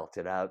he belt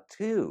it out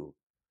too.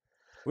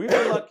 We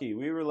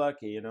were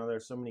lucky.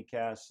 There's so many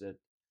casts that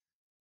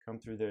come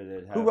through there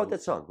that have. Who wrote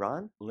that song?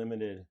 Ron?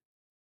 Limited.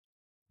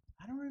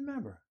 I don't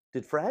remember.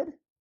 Did Fred?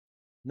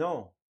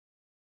 No,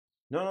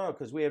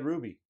 because we had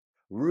Ruby.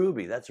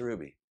 Ruby, that's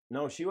Ruby.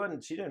 No, she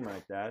wasn't. She didn't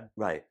write that.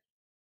 Right.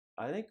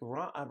 I think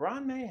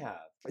Ron may have.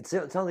 It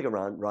sounds like a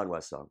Ron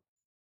West song.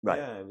 Right.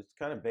 Yeah, it was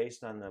kind of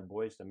based on the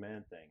Boyz II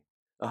Men thing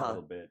a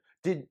little bit.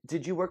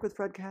 Did you work with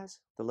Fred Kaz,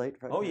 the late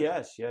Fred? Oh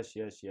Kaz? yes,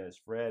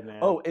 Fred, man.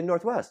 Oh, in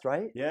Northwest,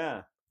 right?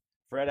 Yeah,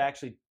 Fred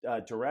actually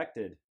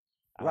directed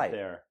out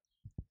there.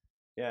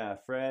 Yeah,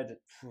 Fred.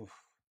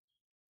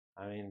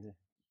 I mean,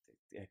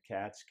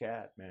 cat's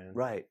cat, man.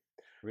 Right.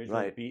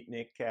 Original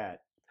beatnik cat.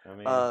 I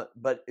mean,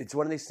 but it's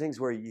one of these things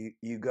where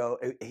you go.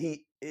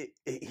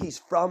 He's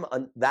from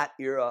that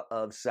era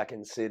of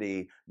Second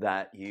City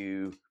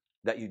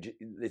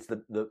it's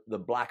the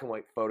black and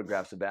white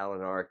photographs of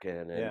Alan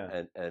Arkin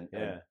and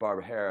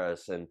Barbara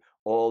Harris and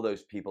all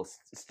those people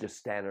just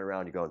standing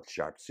around. You going,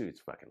 sharp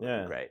suits, fucking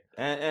looking great.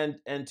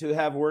 And to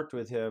have worked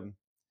with him,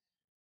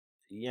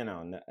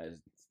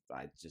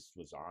 I just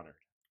was honored.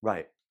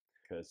 Right.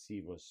 Because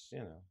he was,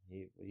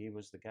 he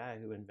was the guy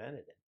who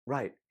invented it.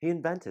 Right. He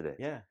invented it.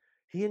 Yeah.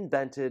 He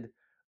invented.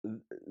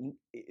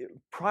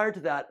 Prior to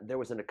that, there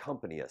was an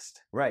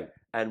accompanist. Right.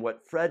 And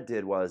what Fred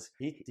did was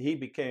he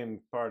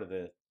became part of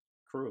the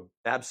crew.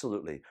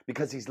 Absolutely,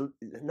 because he's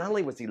not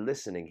only was he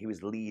listening, he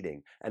was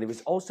leading, and he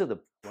was also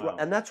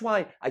and that's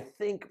why I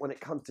think when it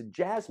comes to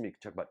jazz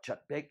music, talk about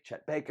Chet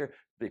Baker,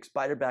 Big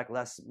Spiderback,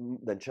 less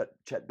than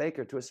Chet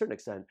Baker to a certain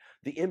extent,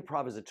 the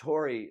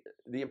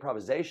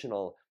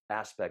improvisational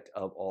aspect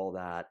of all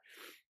that,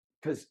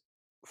 because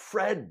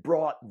Fred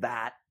brought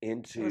that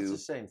into. Well, it's the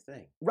same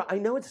thing. Right, I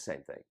know it's the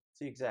same thing. It's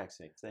the exact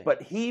same thing.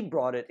 But he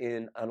brought it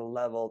in on a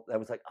level that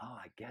was like, oh,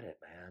 I get it,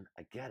 man,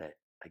 I get it.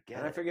 I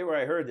forget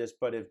where I heard this,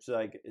 but it's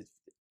like,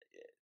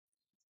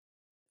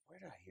 where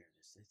did I hear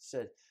this? It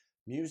said,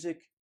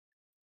 music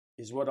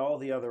is what all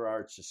the other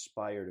arts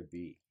aspire to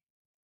be.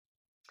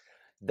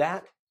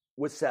 That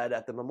was said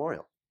at the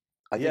memorial.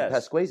 I think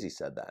Pasquesi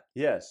said that.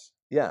 Yes.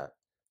 Yeah.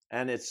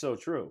 And it's so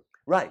true.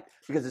 Right,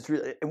 because it's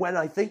really, when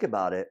I think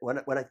about it,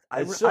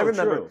 I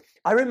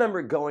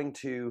remember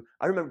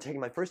taking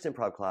my first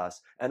improv class,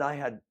 and I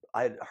had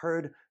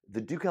heard the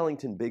Duke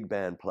Ellington Big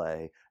Band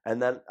play, and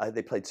then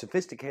they played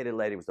 "Sophisticated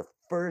Lady." It was the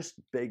first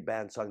big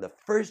band song, the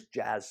first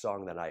jazz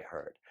song that I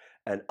heard,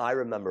 and I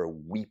remember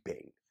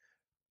weeping.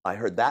 I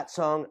heard that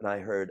song, and I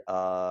heard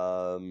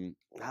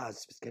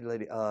 "Sophisticated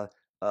Lady."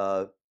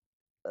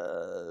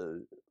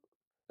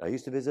 I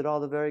used to visit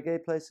all the very gay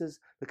places,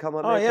 the come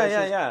on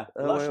places. Yeah.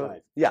 Lush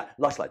Life. Yeah,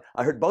 Lush Life.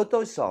 I heard both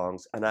those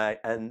songs, and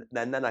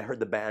then I heard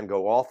the band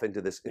go off into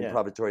this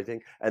improvisatory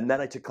thing, and then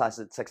I took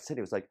classes at Sex City.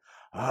 It was like,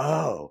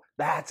 oh,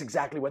 that's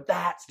exactly what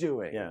that's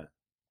doing.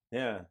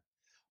 Yeah.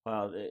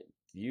 Well,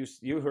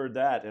 you heard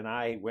that, and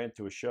I went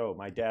to a show.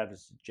 My dad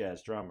was a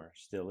jazz drummer,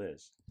 still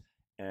is,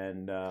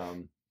 and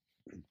I'll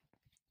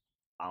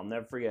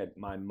never forget.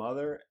 My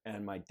mother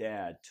and my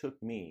dad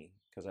took me,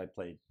 because I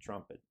played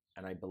trumpet,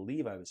 and I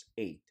believe I was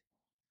 8,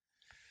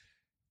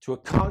 to a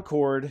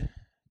Concord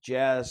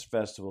Jazz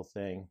Festival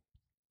thing.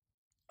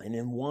 And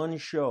in one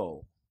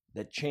show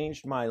that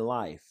changed my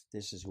life,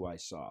 this is who I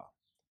saw.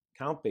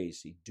 Count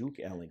Basie, Duke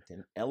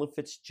Ellington, Ella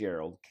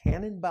Fitzgerald,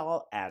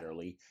 Cannonball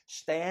Adderley,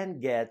 Stan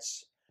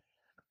Getz.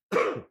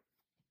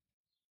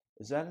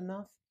 Is that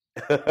enough?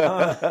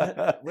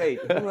 Wait,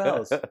 who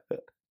else?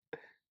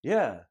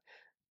 Yeah.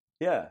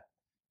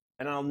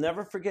 And I'll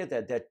never forget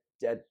that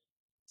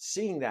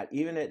seeing that,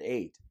 even at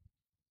 8,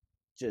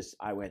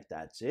 I went,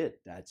 that's it.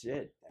 That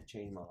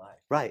changed my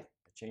life. Right.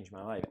 It changed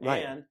my life.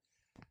 Right. And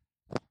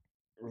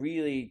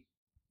really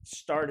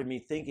started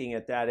me thinking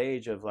at that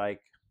age of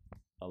like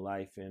a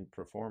life in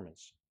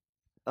performance.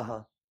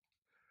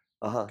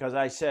 Because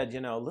I said,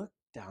 look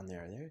down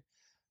there.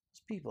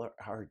 These people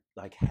are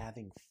like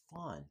having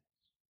fun.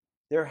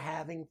 They're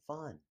having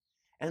fun.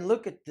 And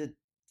look at the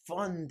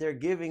fun they're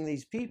giving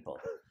these people.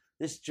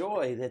 This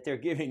joy that they're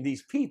giving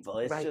these people.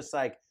 It's just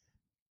like,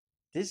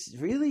 this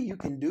really, you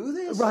can do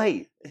this?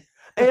 Right.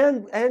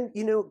 And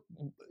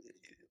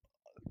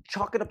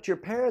chalk it up to your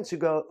parents who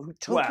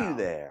took you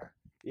there.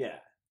 Yeah.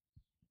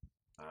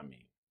 I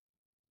mean,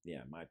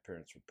 yeah, my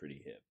parents were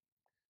pretty hip.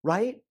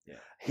 Right? Yeah.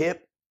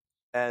 Hip.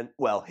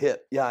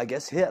 Yeah, I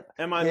guess hip.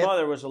 And my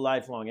mother was a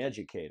lifelong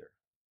educator.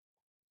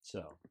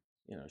 So,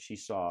 she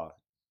saw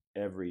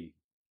every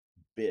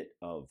bit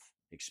of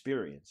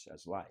experience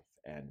as life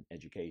and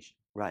education.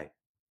 Right.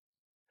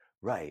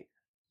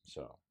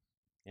 So,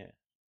 yeah.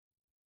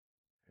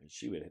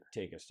 She would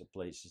take us to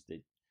places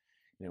that,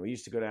 we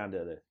used to go down to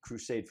the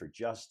Crusade for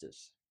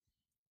Justice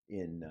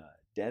in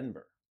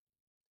Denver,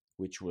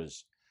 which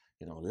was,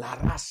 La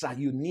Raza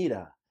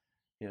Unida.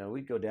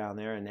 We'd go down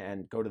there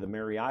and go to the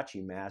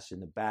mariachi mass in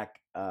the back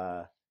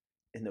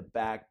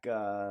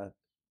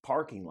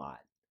parking lot.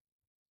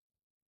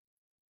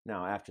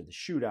 Now, after the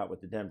shootout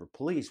with the Denver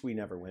police, we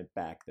never went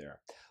back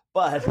there.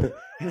 But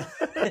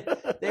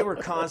they were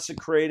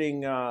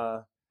consecrating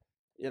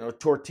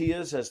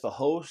tortillas as the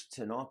host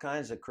and all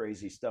kinds of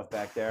crazy stuff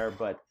back there.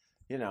 But,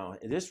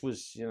 this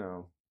was,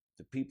 the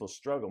people's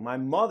struggle. My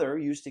mother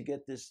used to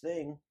get this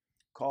thing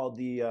called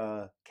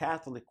the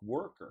Catholic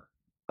Worker.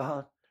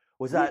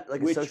 Was that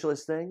like a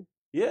socialist thing?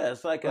 Yeah,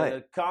 it's like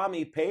a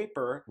commie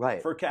paper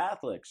for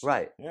Catholics.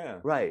 Right. Yeah.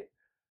 Right.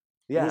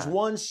 Yeah. It was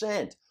 1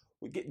 cent.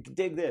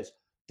 Dig this.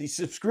 The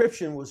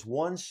subscription was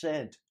 1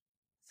 cent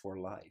for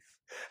life.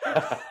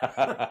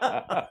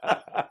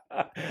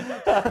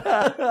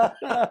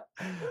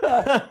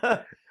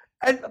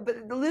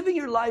 But living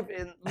your life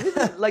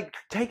like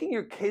taking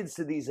your kids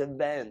to these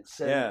events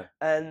and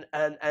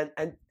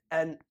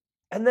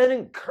then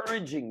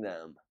encouraging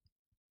them.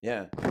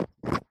 Yeah.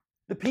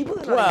 The people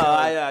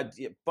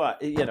that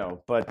but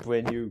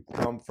when you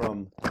come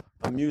from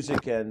a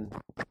music and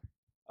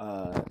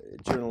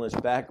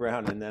journalist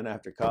background, and then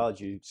after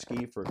college you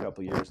ski for a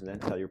couple of years, and then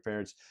tell your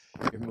parents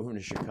you're moving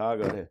to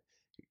Chicago to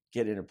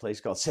get in a place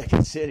called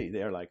Second City,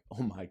 they're like,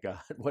 "Oh my God,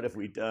 what have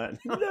we done?"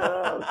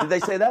 No. Did they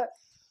say that?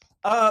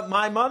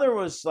 My mother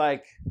was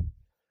like,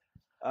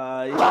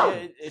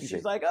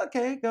 she's like,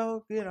 "Okay,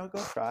 go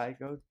try,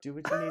 go do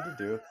what you need to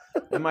do."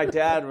 And my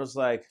dad was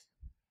like,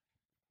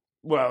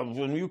 "Well,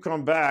 when you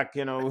come back,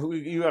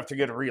 you have to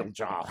get a real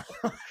job."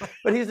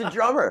 But he's a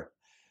drummer.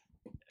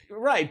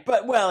 Right,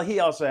 but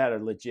he also had a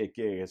legit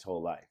gig his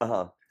whole life.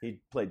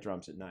 He played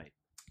drums at night.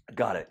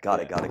 Got it.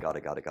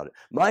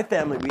 My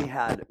family,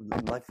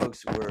 my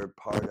folks were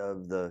part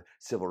of the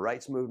civil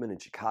rights movement in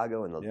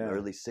Chicago in the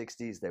early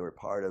 60s. They were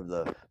part of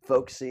the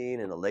folk scene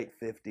in the late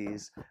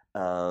 50s.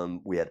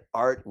 We had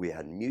art, we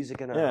had music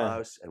in our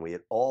house, and we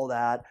had all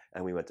that,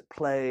 and we went to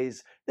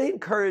plays. They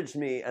encouraged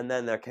me, and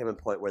then there came a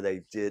point where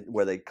they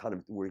kind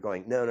of were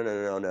going,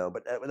 no.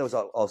 But that was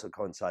also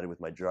coincided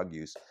with my drug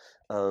use.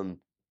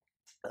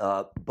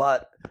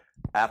 But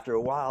after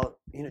a while,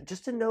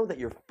 just to know that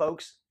your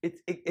folks,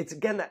 it's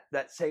again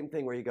that same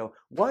thing where you go,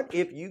 what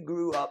if you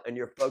grew up and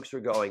your folks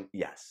were going,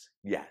 yes.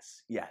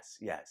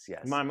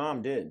 My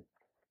mom did.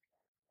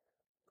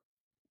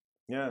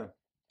 Yeah.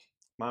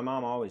 My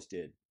mom always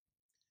did.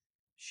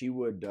 She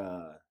would,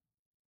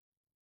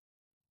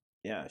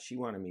 she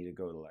wanted me to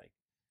go to like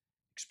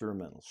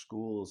experimental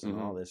schools and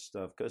all this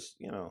stuff because,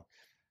 you know,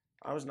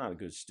 I was not a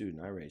good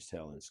student. I raised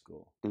hell in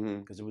school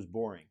because it was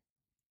boring.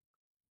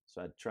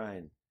 So I'd try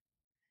and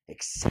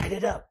excite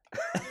it up.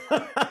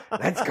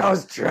 Let's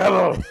cause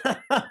trouble.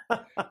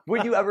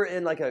 Were you ever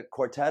in like a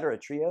quartet or a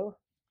trio?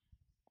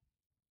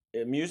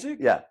 Music?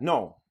 Yeah.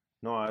 No,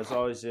 I was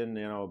always in,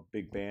 you know,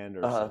 big band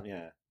or something.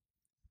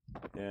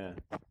 Yeah.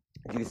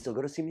 Do you still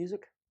go to see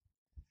music?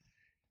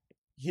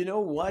 You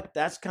know what?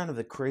 That's kind of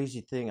the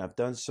crazy thing. I've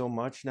done so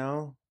much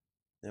now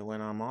that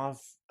when I'm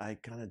off, I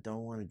kind of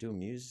don't want to do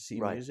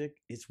music.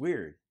 It's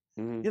weird.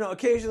 You know,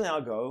 occasionally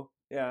I'll go.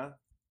 Yeah.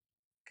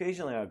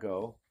 Occasionally I'll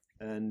go.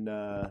 And,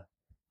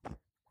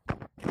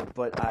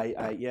 but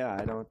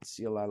I don't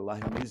see a lot of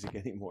live music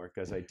anymore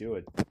because I do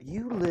it.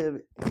 You live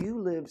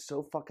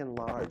so fucking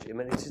large. I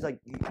mean, it's just like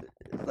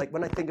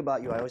when I think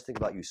about you, I always think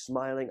about you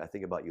smiling. I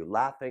think about you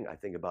laughing. I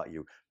think about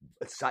you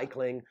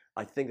cycling.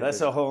 I think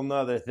that's a whole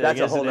nother thing. That's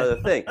a whole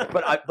nother thing.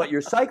 But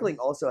your cycling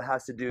also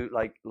has to do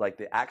like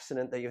the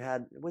accident that you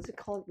had. What's it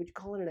called? Would you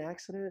call it an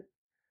accident?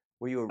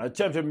 Were you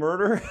attempted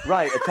murder?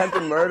 Right,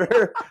 attempted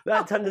murder.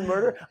 That attempted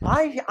murder.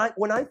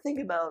 When I think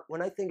about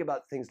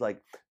things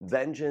like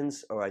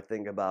vengeance, or I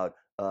think about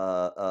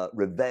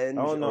revenge.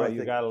 Oh no,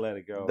 you gotta let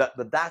it go.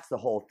 But that's the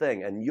whole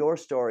thing. And your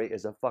story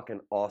is a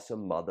fucking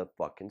awesome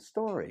motherfucking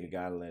story. You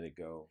gotta let it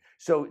go.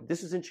 So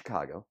this is in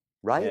Chicago,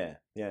 right?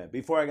 Yeah.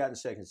 Before I got in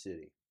Second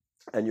City.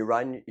 And you're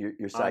riding.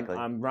 You're cycling.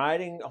 I'm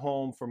riding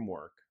home from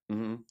work.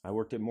 I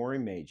worked at Maury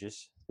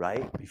Mages.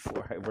 Right.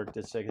 Before I worked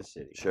at Second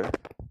City. Sure.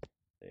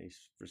 They,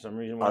 for some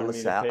reason, on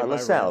LaSalle,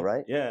 LaSalle,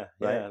 right? Yeah,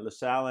 right.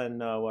 LaSalle in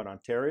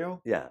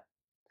Ontario? Yeah,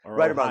 or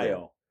right Ohio. About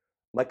there.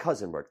 My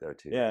cousin worked there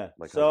too. Yeah,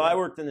 so I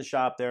worked in the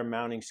shop there,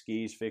 mounting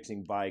skis,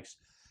 fixing bikes,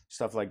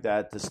 stuff like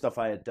that. The stuff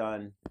I had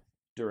done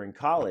during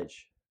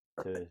college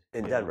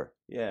in Denver.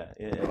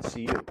 At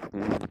CU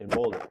in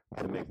Boulder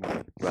to make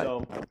money. Right.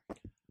 So,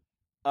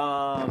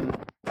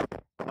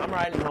 I'm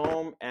riding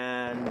home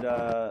and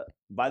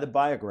by the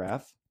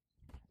Biograph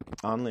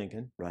on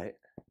Lincoln. Right.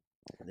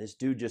 This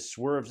dude just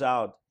swerves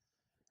out,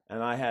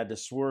 and I had to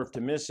swerve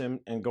to miss him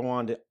and go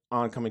on to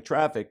oncoming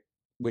traffic,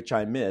 which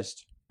I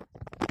missed,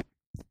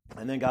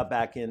 and then got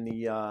back in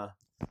the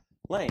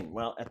lane.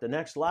 Well, at the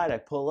next light, I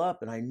pull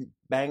up and I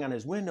bang on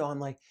his window. I'm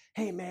like,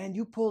 "Hey, man,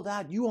 you pulled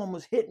out. You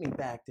almost hit me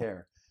back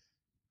there."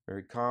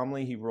 Very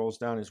calmly, he rolls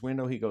down his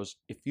window. He goes,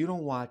 "If you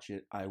don't watch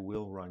it, I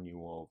will run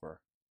you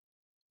over."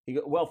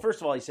 Well,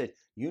 first of all, he said,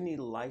 "You need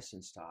a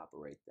license to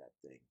operate that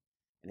thing,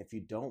 and if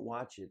you don't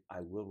watch it,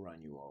 I will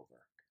run you over."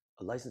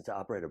 A license to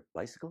operate a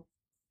bicycle?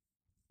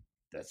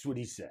 That's what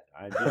he said.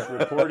 I'm just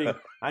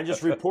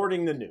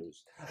reporting the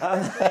news.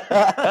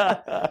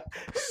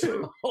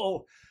 So,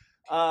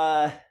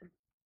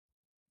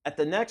 at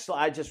the next,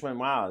 I just went,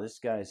 "Wow, this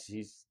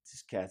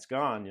cat's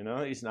gone. You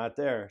know, he's not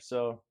there."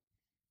 So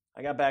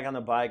I got back on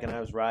the bike and I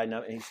was riding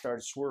up, and he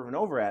started swerving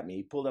over at me.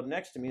 He pulled up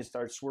next to me and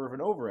started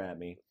swerving over at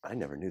me. I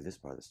never knew this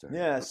part of the story.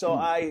 Yeah. So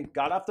I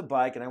got off the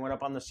bike and I went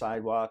up on the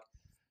sidewalk,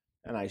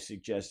 and I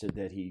suggested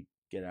that he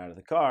get out of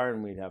the car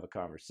and we'd have a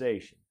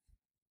conversation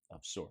of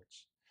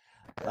sorts.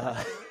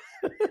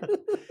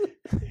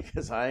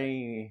 Because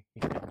I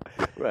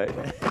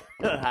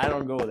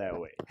don't go that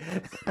way.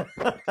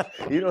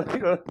 You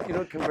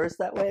don't converse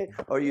that way,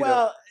 or you?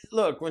 Well,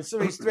 look, when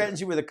somebody threatens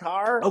you with a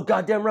car, oh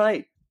goddamn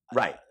right,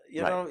 right.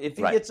 You know, if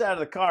he gets out of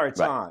the car, it's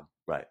on.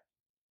 Right.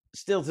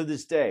 Still to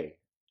this day,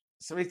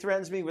 somebody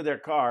threatens me with their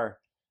car,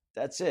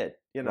 that's it.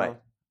 You know,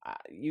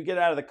 you get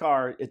out of the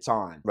car, it's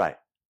on. Right.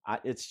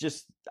 It's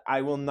just,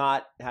 I will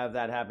not have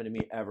that happen to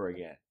me ever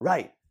again.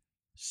 Right.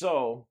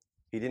 So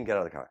he didn't get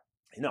out of the car.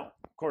 No,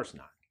 of course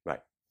not. Right.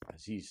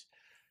 Because he's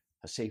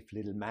a safe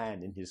little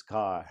man in his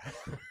car.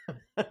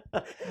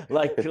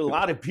 Like a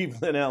lot of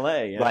people in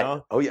LA, you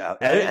know? Oh, yeah.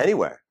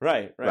 Anywhere.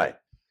 Right.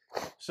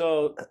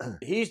 So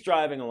he's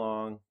driving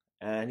along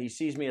and he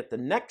sees me at the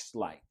next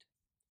light.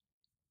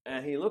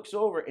 And he looks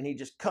over and he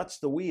just cuts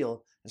the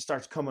wheel and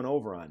starts coming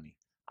over on me.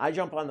 I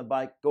jump on the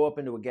bike, go up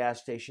into a gas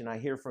station. I'm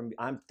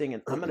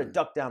thinking, I'm going to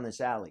duck down this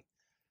alley.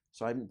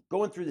 So I'm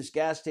going through this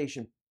gas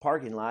station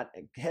parking lot,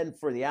 heading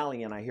for the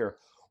alley, and I hear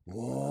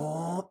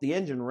the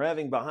engine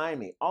revving behind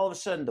me. All of a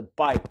sudden, the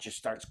bike just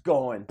starts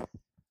going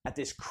at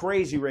this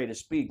crazy rate of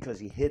speed because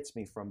he hits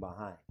me from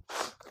behind.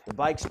 The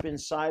bike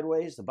spins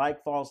sideways. The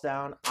bike falls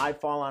down. I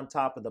fall on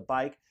top of the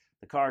bike.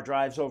 The car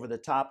drives over the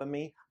top of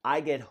me.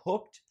 I get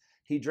hooked.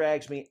 He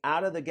drags me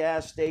out of the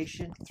gas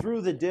station,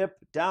 through the dip,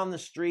 down the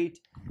street,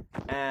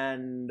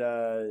 and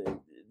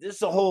this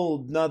is a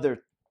whole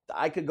nother,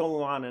 I could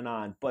go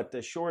on, but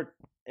the short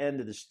end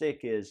of the stick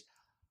is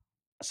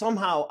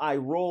somehow I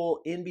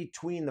roll in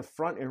between the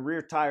front and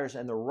rear tires,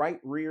 and the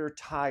right rear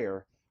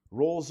tire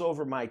rolls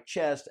over my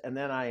chest, and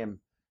then I am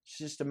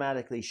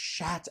systematically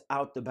shot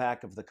out the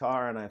back of the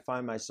car, and I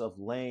find myself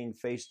laying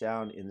face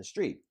down in the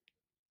street.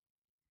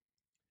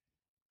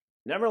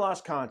 Never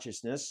lost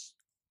consciousness.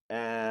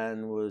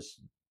 And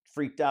was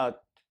freaked out,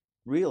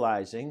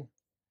 realizing,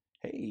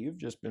 hey, you've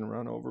just been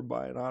run over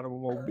by an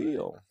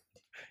automobile.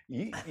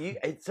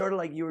 It's sort of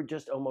like you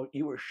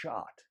were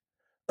shot.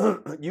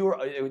 You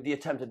were the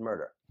attempted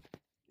murder.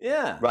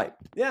 Yeah. Right.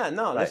 Yeah,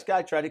 no, Right. this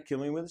guy tried to kill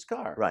me with his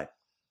car. Right.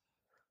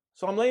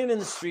 So I'm laying in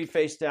the street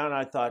face down. And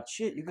I thought,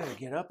 shit, you better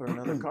get up or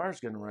another car's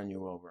going to run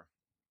you over.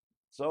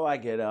 So I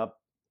get up.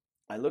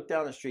 I look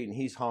down the street and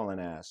he's hauling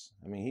ass.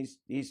 I mean,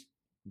 he's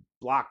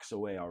blocks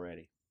away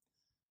already.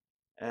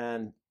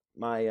 And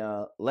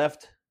my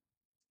left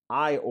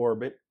eye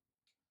orbit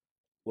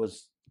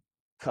was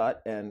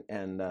cut and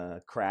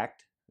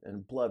cracked,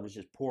 and blood was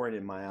just pouring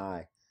in my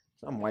eye.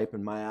 So I'm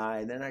wiping my eye,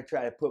 and then I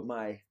try to put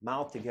my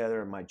mouth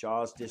together, and my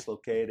jaw's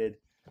dislocated.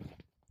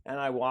 And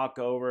I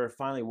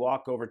finally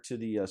walk over to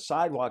the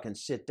sidewalk and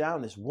sit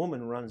down. This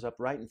woman runs up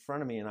right in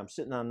front of me, and I'm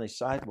sitting on the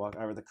sidewalk,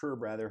 or the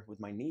curb rather, with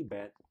my knee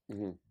bent.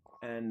 Mm-hmm.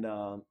 And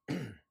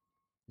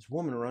this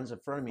woman runs in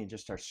front of me and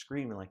just starts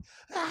screaming like,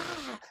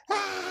 ah,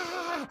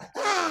 ah,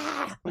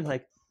 ah. I'm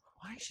like,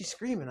 why is she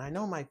screaming? I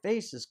know my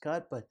face is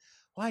cut, but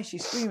why is she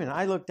screaming?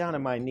 I look down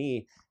at my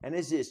knee, and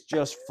it is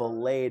just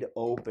filleted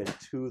open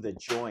to the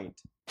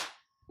joint.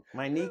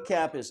 My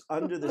kneecap is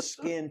under the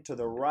skin to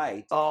the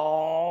right.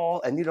 Oh,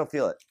 and you don't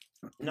feel it.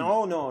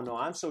 No.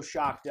 I'm so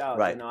shocked out.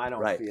 Right. No, I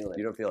don't feel it.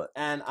 You don't feel it.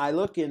 And I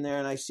look in there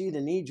and I see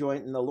the knee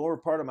joint, and the lower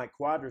part of my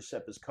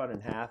quadricep is cut in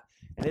half,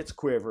 and it's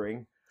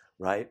quivering.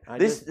 Right.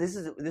 This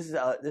is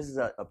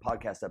a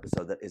podcast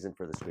episode that isn't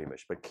for the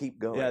squeamish, but keep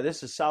going. Yeah,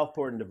 this is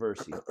Southport and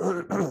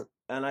Diversey.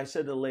 And I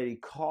said to the lady,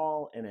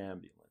 call an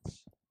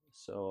ambulance.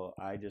 So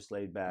I just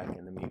laid back,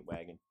 and the meat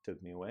wagon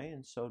took me away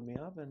and sewed me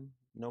up, and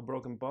no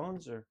broken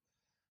bones or,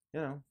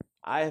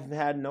 I have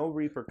had no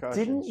repercussions.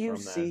 Didn't you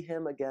from that. see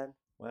him again?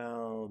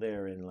 Well,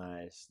 therein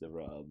lies the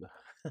rub.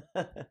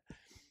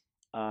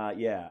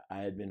 Yeah, I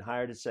had been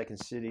hired at Second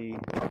City.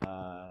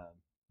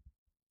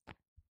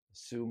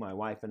 Sue, my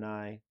wife, and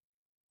I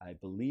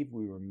believe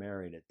we were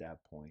married at that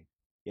point.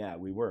 Yeah,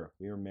 we were.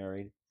 We were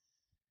married.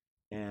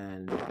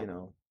 And,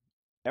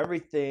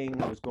 everything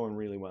was going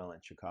really well in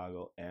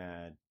Chicago.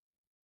 And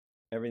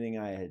everything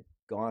I had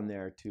gone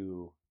there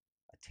to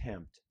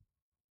attempt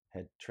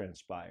had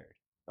transpired.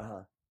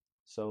 Uh-huh.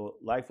 So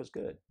life was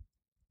good.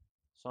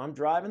 So I'm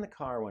driving the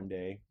car one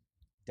day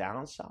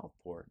down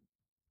Southport,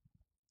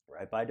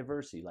 right by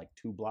Diversey, like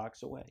 2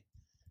 blocks away.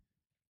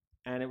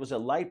 And it was a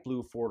light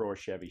blue 4-door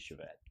Chevy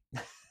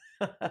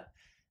Chevette.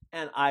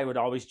 And I would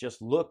always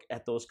just look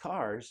at those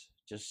cars.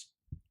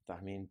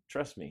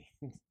 Trust me.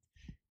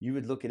 You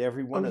would look at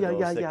every one of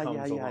those that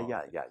comes along.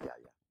 Yeah.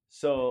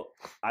 So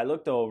I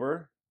looked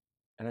over,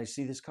 and I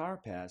see this car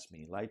pass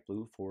me, light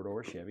blue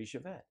 4-door Chevy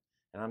Chevette.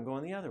 And I'm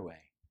going the other way.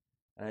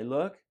 And I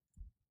look,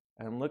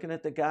 and I'm looking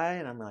at the guy,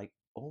 and I'm like,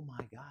 oh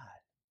my God,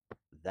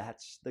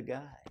 that's the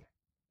guy.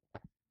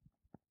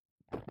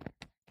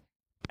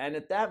 And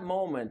at that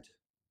moment,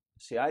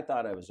 see, I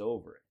thought I was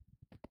over it.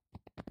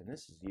 And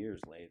this is years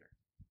later.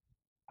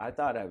 I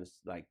thought I was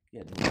like,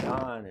 moved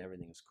on,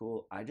 everything was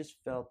cool. I just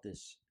felt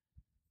this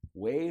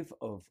wave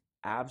of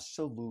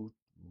absolute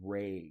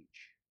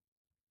rage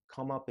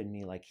come up in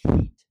me like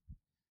heat,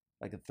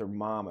 like a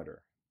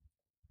thermometer.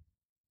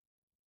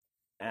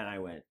 And I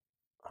went,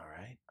 all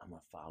right, I'm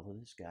going to follow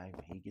this guy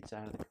when he gets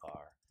out of the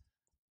car.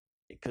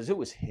 Because it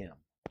was him.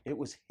 It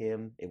was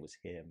him. It was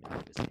him.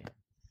 And it was him.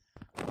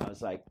 I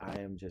was like, I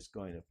am just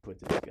going to put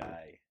this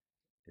guy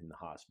in the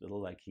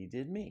hospital like he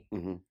did me.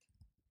 Mm-hmm.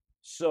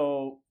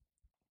 So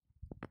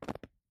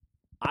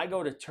I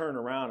go to turn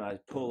around. I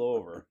pull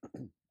over.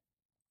 And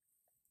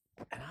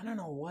I don't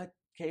know what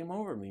came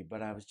over me,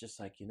 but I was just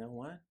like, you know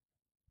what?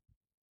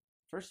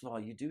 First of all,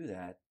 you do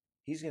that,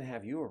 he's going to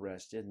have you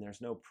arrested, and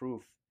there's no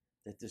proof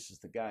that this is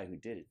the guy who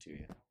did it to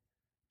you.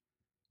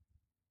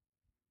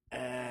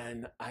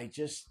 And I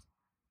just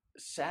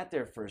sat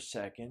there for a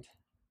second,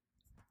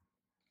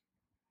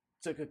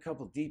 took a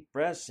couple deep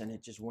breaths, and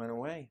it just went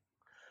away.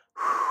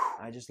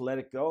 I just let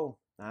it go.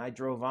 I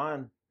drove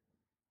on.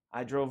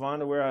 I drove on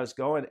to where I was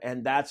going,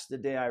 and that's the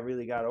day I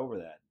really got over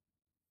that.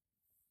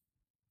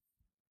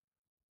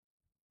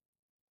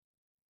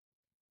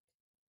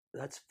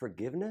 That's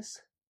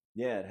forgiveness?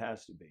 Yeah, it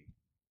has to be.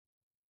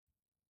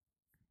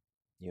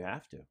 You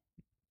have to.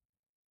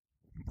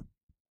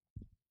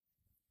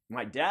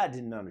 My dad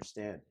didn't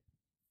understand it.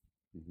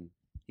 Mm-hmm.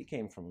 He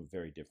came from a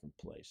very different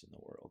place in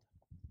the world.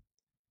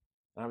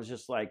 And I was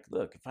just like,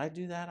 look, if I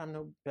do that, I'm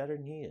no better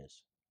than he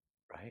is.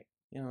 Right?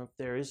 If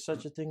there is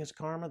such a thing as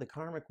karma, the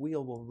karmic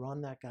wheel will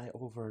run that guy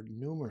over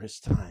numerous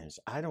times.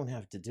 I don't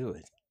have to do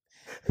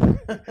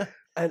it.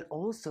 And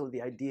also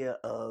the idea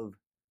of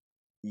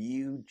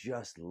you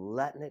just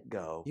letting it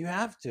go. You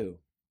have to.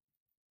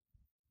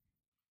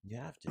 You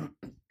have to.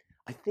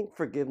 I think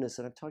forgiveness,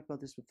 and I've talked about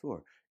this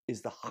before,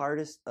 is the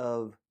hardest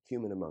of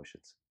human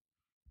emotions.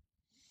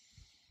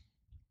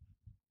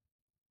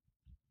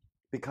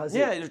 Because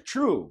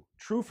true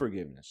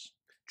forgiveness.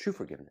 True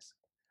forgiveness.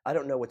 I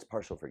don't know what's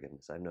partial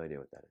forgiveness. I have no idea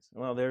what that is.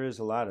 Well, there is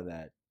a lot of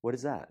that. What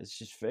is that? It's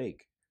just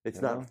fake.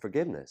 It's not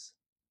forgiveness.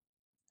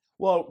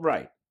 Well,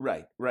 right.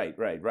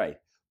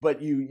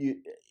 But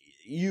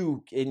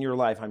you in your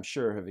life, I'm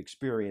sure, have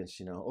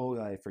experienced,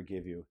 I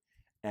forgive you.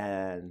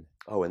 And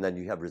and then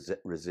you have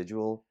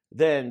residual.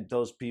 Then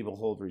those people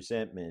hold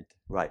resentment.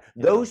 Right.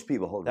 Those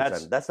people hold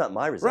resentment. That's not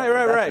my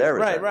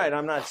resentment. Right.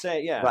 I'm not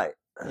saying, yeah. Right.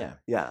 Yeah.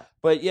 Yeah.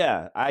 But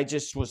yeah, I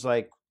just was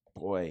like,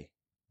 boy,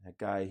 that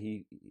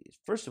guy,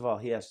 first of all,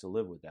 he has to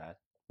live with that.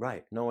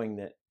 Right. Knowing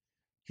that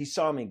he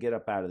saw me get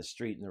up out of the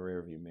street in the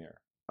rearview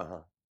mirror. Uh-huh.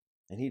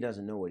 And he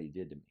doesn't know what he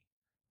did to me.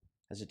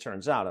 As it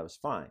turns out, I was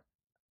fine.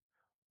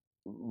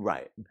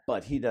 Right.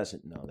 But he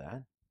doesn't know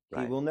that.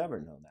 Right. He will never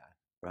know that.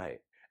 Right.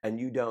 And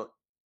you don't,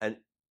 and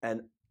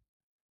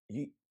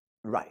you,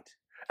 right.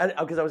 And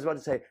because I was about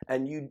to say,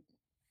 and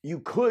you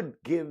could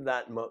give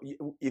that,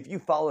 if you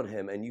followed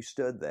him and you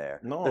stood there.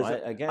 No,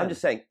 again. I'm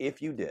just saying,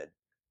 if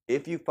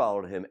you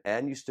followed him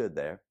and you stood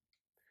there.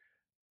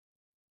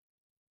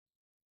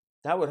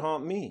 That would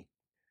haunt me.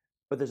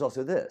 But there's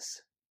also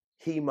this.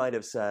 He might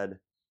have said,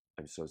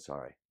 I'm so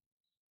sorry.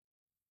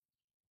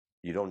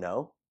 You don't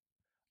know?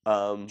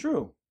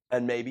 True.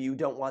 And maybe you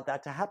don't want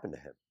that to happen to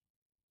him.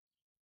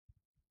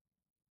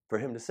 For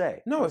him to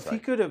say. No, if he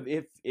could have,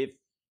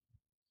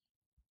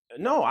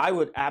 no, I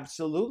would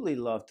absolutely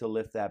love to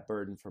lift that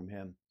burden from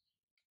him.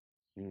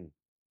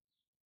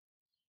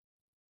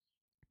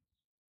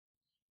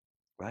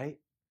 Right?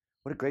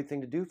 What a great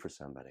thing to do for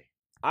somebody.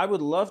 I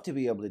would love to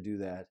be able to do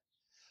that.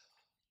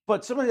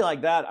 But somebody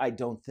like that, I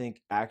don't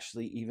think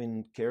actually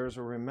even cares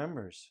or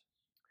remembers.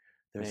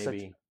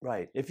 Maybe.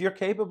 Right. If you're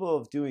capable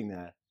of doing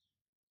that,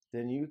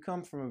 then you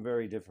come from a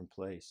very different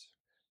place.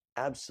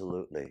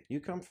 Absolutely. You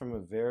come from a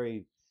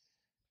very,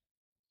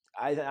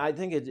 I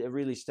think it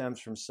really stems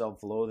from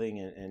self-loathing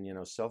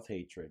and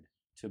self-hatred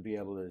to be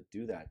able to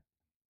do that.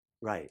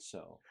 Right.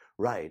 So.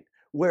 Right.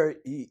 Where,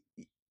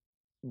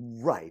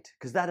 right.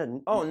 Because that.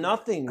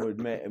 Nothing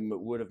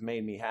would have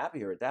made me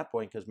happier at that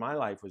point because my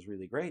life was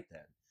really great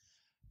then.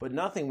 But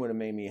nothing would have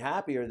made me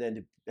happier than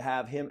to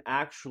have him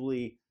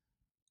actually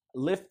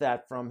lift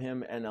that from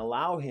him and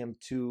allow him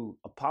to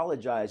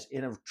apologize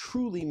in a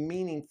truly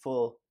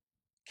meaningful,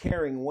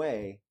 caring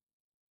way.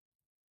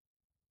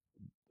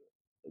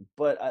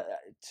 But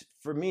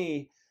for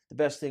me, the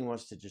best thing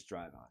was to just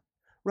drive on.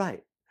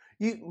 Right.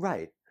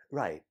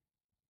 Right.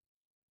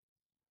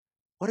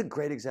 What a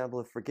great example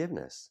of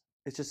forgiveness.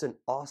 It's just an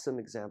awesome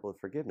example of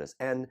forgiveness.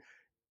 And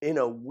in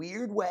a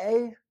weird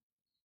way,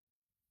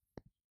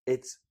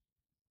 it's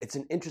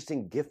an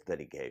interesting gift that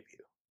he gave you.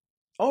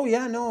 Oh,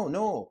 yeah,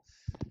 no,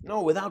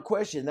 without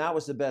question, that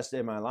was the best day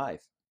of my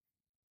life.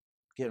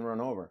 Getting run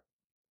over.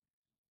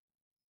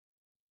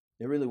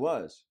 It really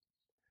was.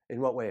 In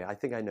what way? I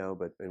think I know,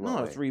 but in what way?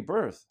 No, it's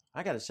rebirth.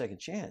 I got a second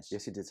chance.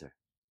 Yes, you did, sir.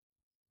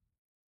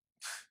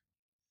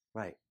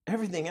 Right.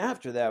 Everything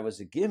after that was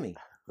a gimme.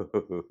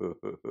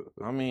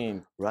 I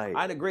mean, right.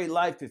 I had a great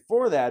life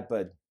before that,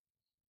 but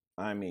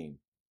I mean,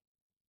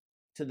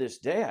 to this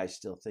day, I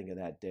still think of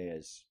that day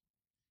as,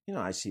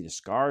 I see the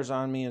scars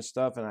on me and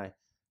stuff, and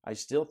I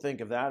still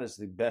think of that as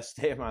the best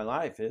day of my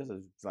life.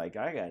 It's like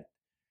I got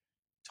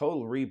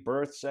total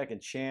rebirth,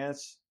 second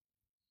chance.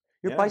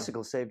 Your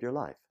bicycle saved your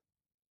life.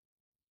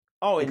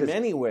 Oh, in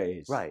many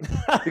ways. Right.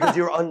 Because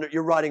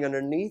you're riding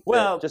underneath.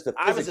 Well, just the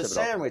I was a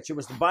sandwich. It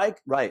was the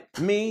bike, right?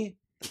 Me,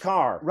 the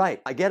car.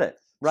 Right. I get it.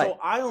 Right. So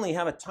I only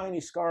have a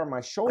tiny scar on my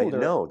shoulder. I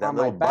know, that on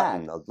little my back,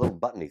 button, a little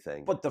buttony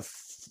thing. But the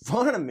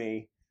front of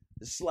me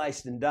is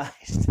sliced and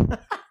diced.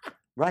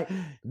 Right.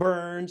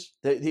 Burns.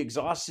 The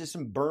exhaust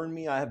system burned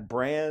me. I have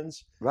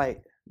brands.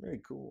 Right.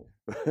 Very cool.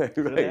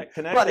 Right.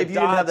 But if you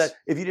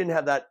didn't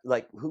have that,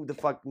 like, who the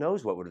fuck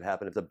knows what would have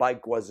happened if the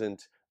bike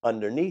wasn't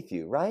underneath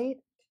you, right?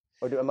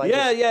 Or am I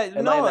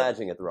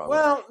imagining it the wrong way?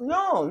 Well,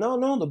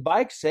 no. The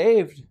bike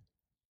saved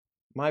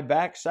my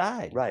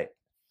backside. Right.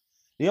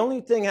 The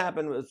only thing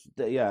happened was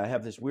that, I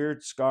have this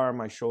weird scar on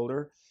my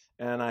shoulder,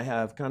 and I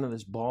have kind of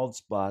this bald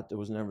spot that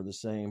was never the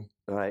same.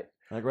 Right.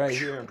 Like right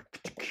here,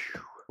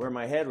 where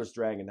my head was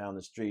dragging down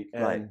the street.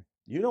 And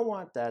you don't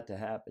want that to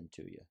happen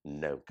to you.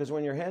 No. Because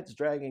when your head's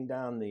dragging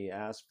down the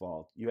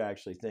asphalt, you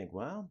actually think,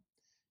 well,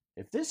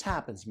 if this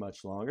happens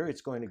much longer,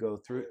 it's going to go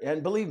through.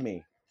 And believe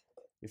me,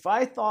 if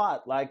I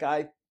thought like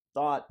I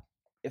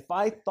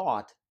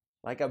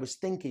was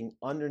thinking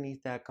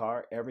underneath that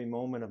car every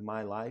moment of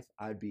my life,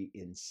 I'd be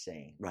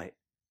insane. Right.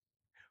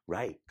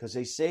 Right. Because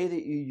they say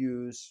that you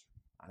use,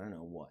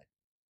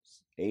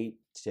 8,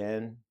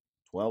 10,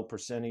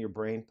 12% of your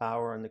brain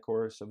power in the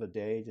course of a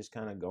day, just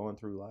kind of going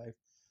through life.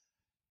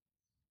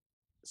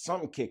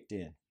 Something kicked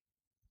in.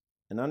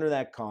 And under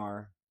that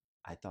car,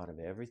 I thought of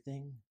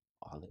everything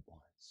all at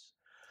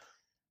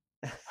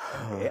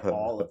once.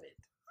 All of it.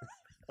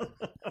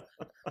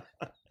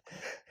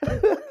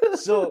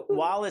 So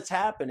while it's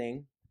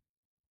happening,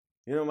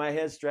 my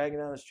head's dragging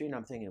down the street, and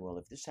I'm thinking, well,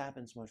 if this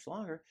happens much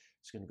longer,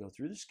 it's going to go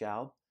through the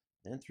scalp,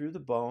 then through the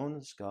bone,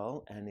 the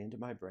skull, and into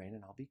my brain,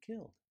 and I'll be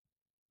killed.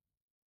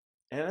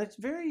 And it's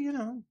very,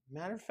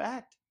 matter of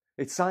fact.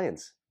 It's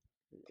science.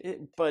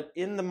 But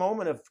in the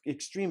moment of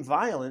extreme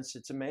violence,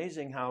 it's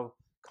amazing how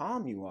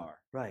calm you are.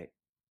 Right.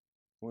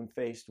 When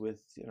faced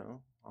with,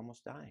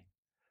 almost dying.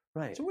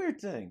 Right. It's a weird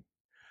thing.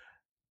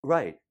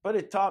 Right. But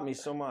it taught me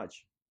so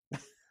much.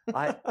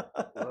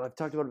 I've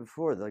talked about it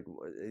before. Like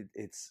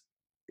it's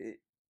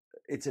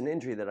an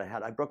injury that I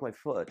had. I broke my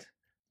foot,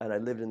 and I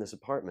lived in this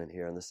apartment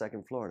here on the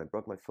second floor, and I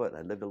broke my foot, and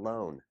I lived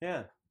alone.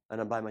 Yeah. And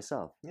I'm by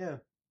myself. Yeah.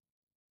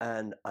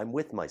 And I'm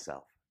with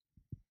myself,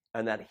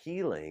 and that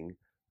healing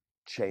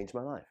changed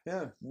my life.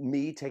 Yeah.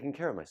 Me taking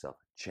care of myself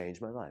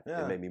changed my life.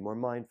 Yeah. It made me more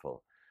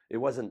mindful. It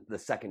wasn't the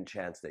second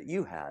chance that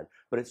you had,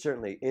 but it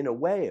certainly, in a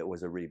way, it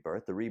was a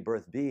rebirth. The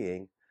rebirth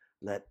being,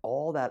 let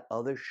all that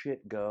other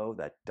shit go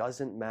that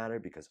doesn't matter,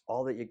 because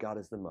all that you got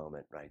is the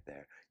moment right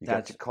there. You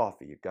got your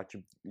coffee. You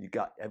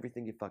got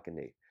everything you fucking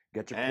need.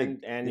 You got your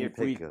pig. And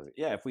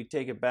if we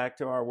take it back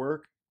to our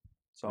work,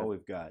 it's all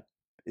we've got.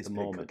 It's the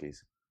pig moment.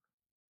 Cookies.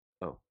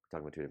 Oh, we're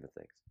talking about two different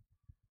things.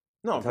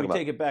 No, if we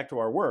take it back to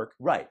our work,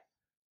 right,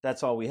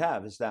 that's all we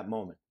have is that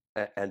moment.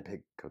 And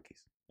pig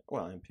cookies.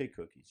 Well, and pig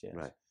cookies, yes.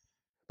 Right.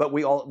 But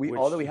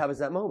all that we have is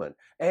that moment.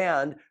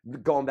 And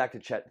going back to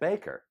Chet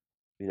Baker,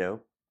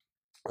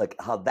 like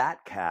how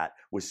that cat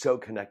was so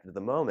connected to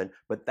the moment,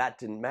 but that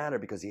didn't matter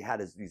because he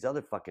had these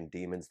other fucking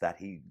demons that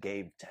he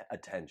gave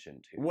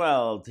attention to.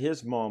 Well,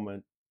 his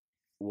moment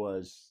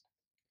was,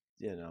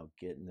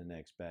 getting the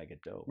next bag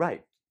of dope.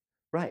 Right.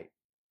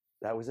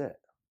 That was it.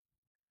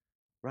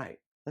 Right.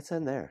 Let's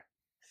end there.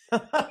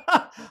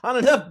 On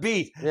an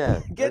upbeat.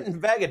 Yeah. Getting a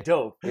bag of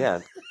dope.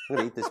 Yeah. I'm going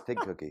to eat this pig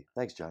cookie.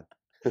 Thanks, John.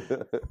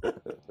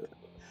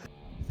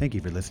 Thank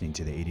you for listening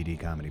to the ADD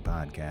Comedy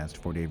Podcast.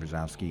 For Dave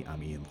Rosowski,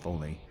 I'm Ian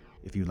Foley.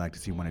 If you'd like to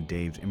see one of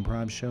Dave's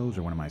improv shows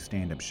or one of my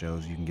stand-up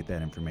shows, you can get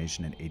that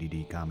information at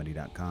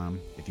addcomedy.com.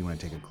 If you want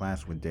to take a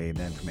class with Dave,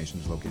 that information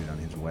is located on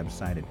his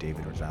website at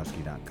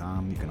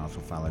davidrozowski.com. You can also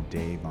follow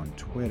Dave on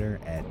Twitter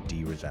at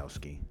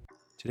drozowski.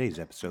 Today's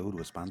episode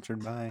was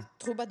sponsored by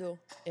Troubadour,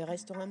 a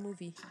restaurant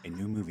movie. A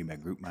new movie by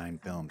Group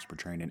Mind Films,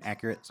 portraying an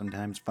accurate,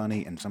 sometimes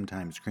funny, and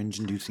sometimes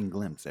cringe-inducing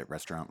glimpse at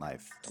restaurant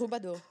life.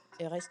 Troubadour,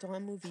 a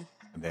restaurant movie.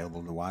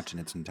 Available to watch in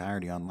its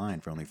entirety online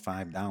for only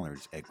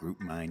 $5 at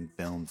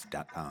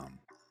groupmindfilms.com.